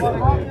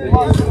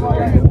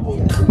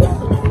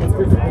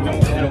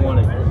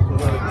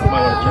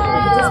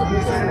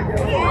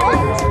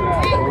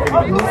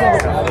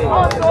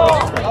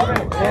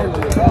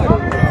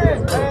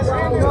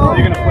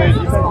going to play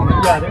defense?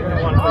 Yeah, they're going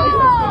to want to play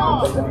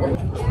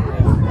defense.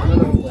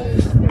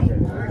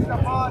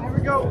 Come on, here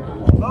we go.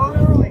 Load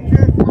early,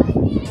 kid.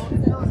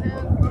 Those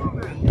hands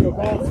moving. Go,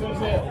 Colts,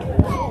 finish it.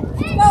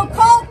 Go,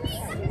 Colts!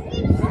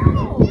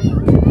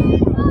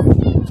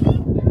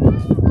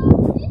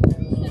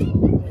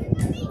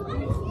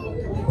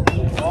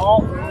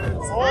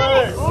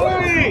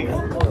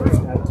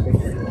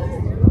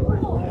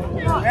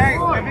 Hey,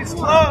 if it's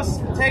close,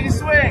 take a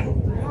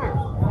swing.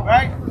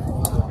 Right?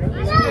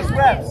 These are just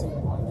reps.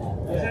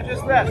 These are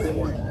just reps.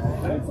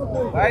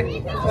 Right?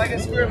 It's like a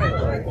scrimmage.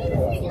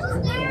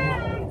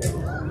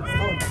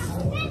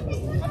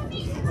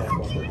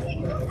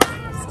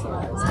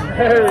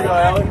 There we go,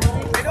 Alex.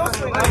 Hey, don't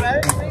swing up at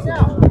it. Swing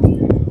down.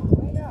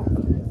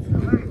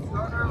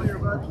 Start earlier,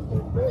 bud.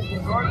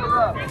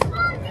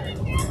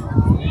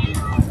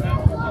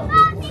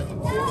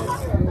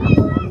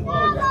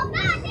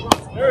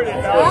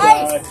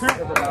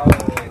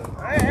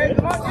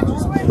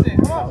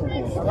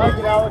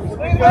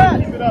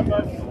 Keep it up,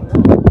 bud.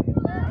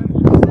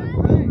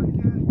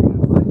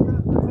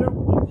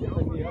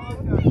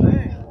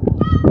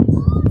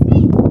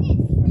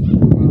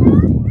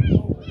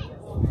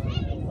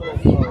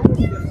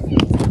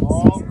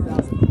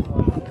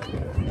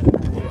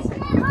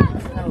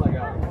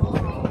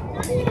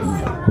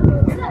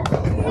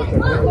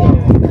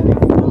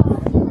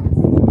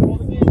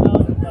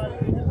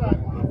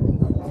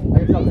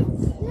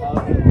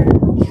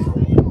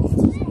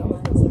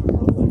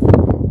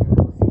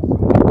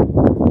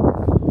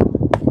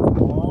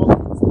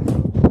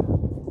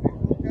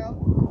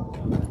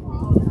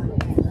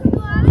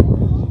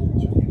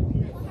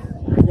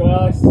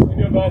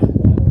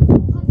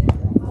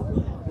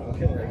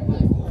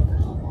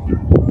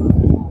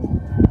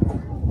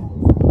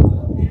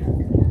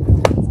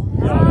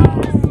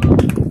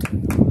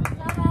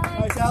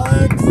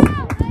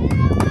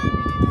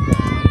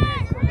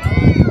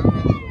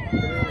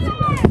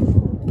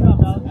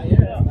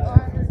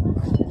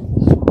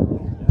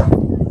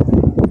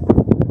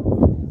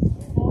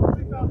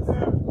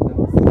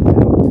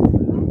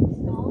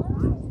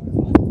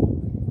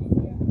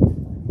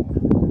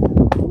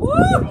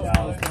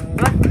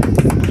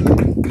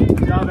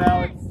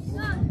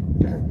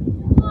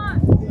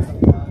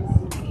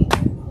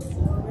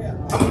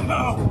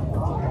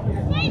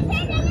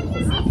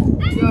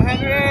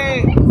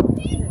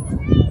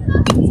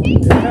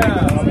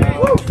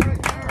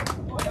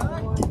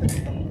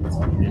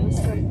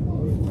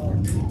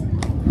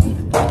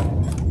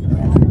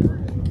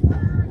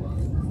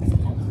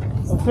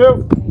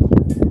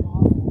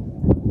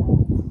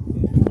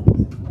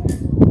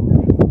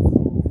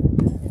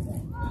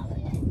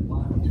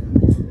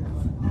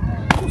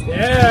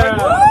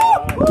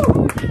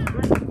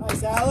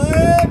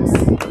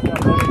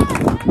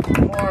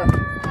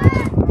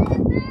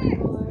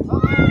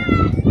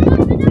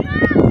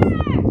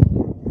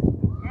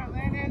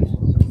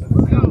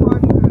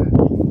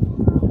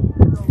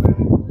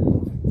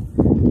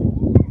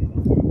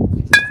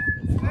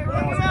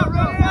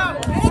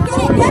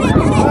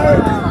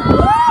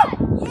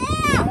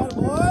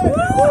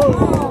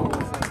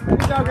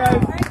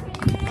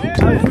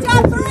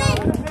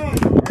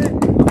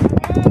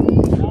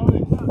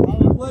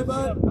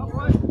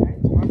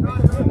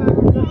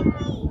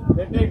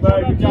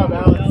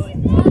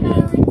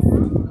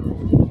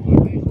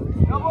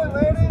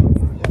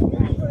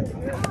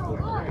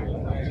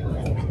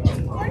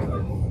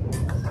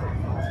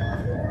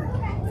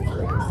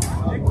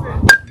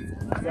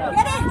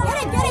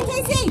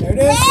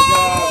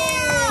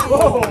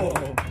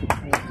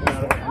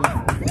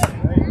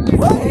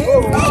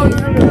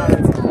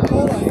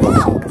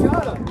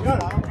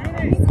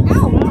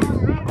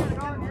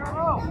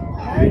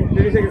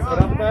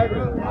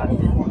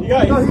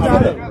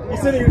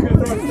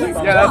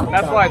 Yeah,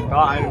 that's what I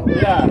thought.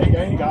 Yeah,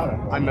 he got it.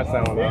 I messed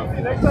that one up.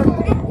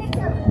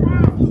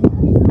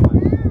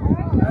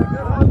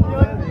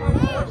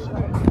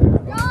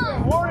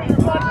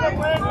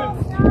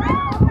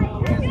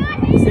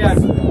 Yeah.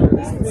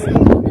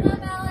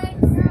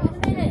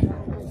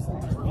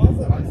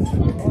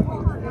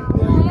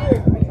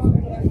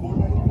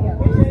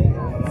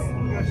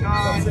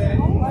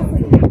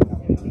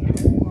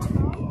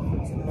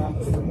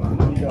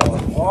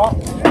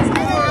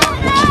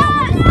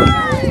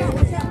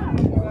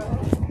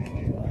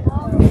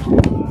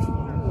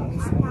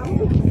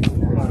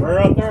 We're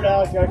up third,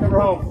 Alex. Gotta come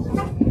home.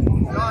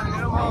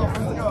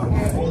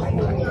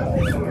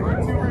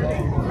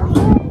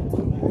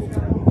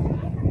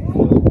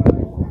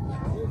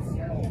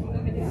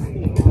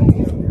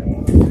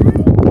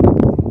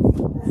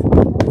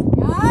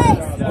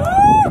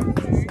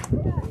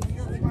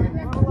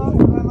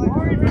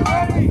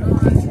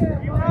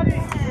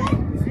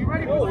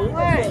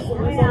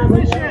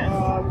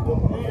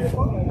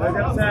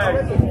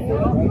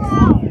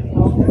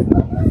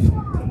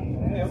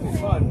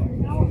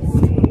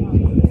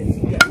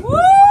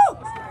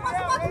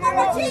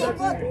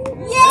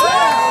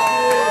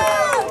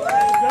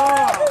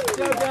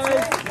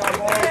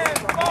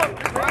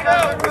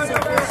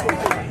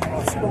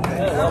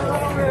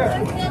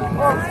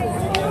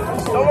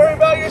 Don't worry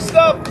about your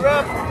stuff,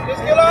 ref.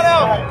 Just get on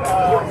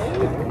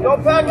out.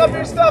 Don't pack up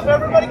your stuff.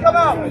 Everybody come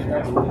out.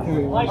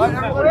 Everybody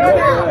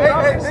here.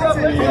 Hey, stuff.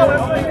 Let's go.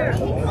 Everybody here.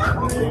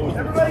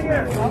 Everybody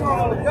here.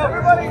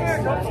 Everybody here.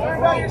 Don't worry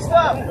about your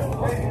stuff.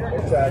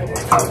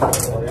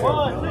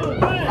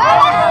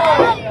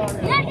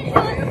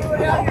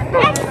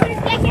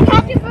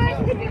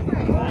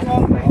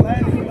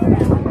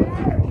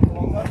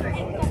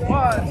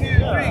 1, 2,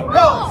 3.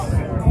 Go!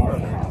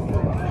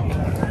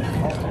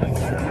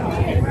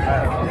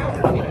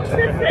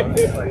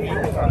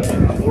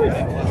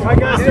 All right,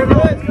 guys,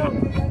 let's go.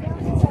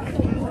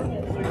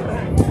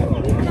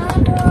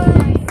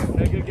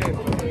 Hey, good game.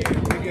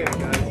 Good game,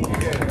 guys. Good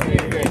game. Hey,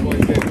 guys. 1,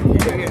 2, 3.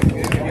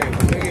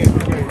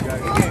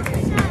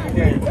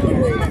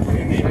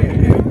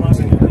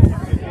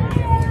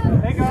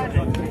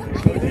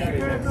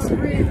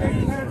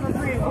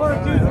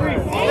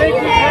 Thank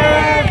you,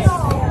 guys.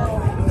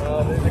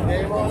 There's a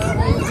game on. Where's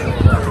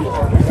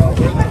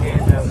the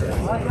game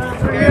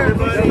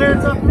now?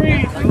 Clearance on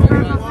 3.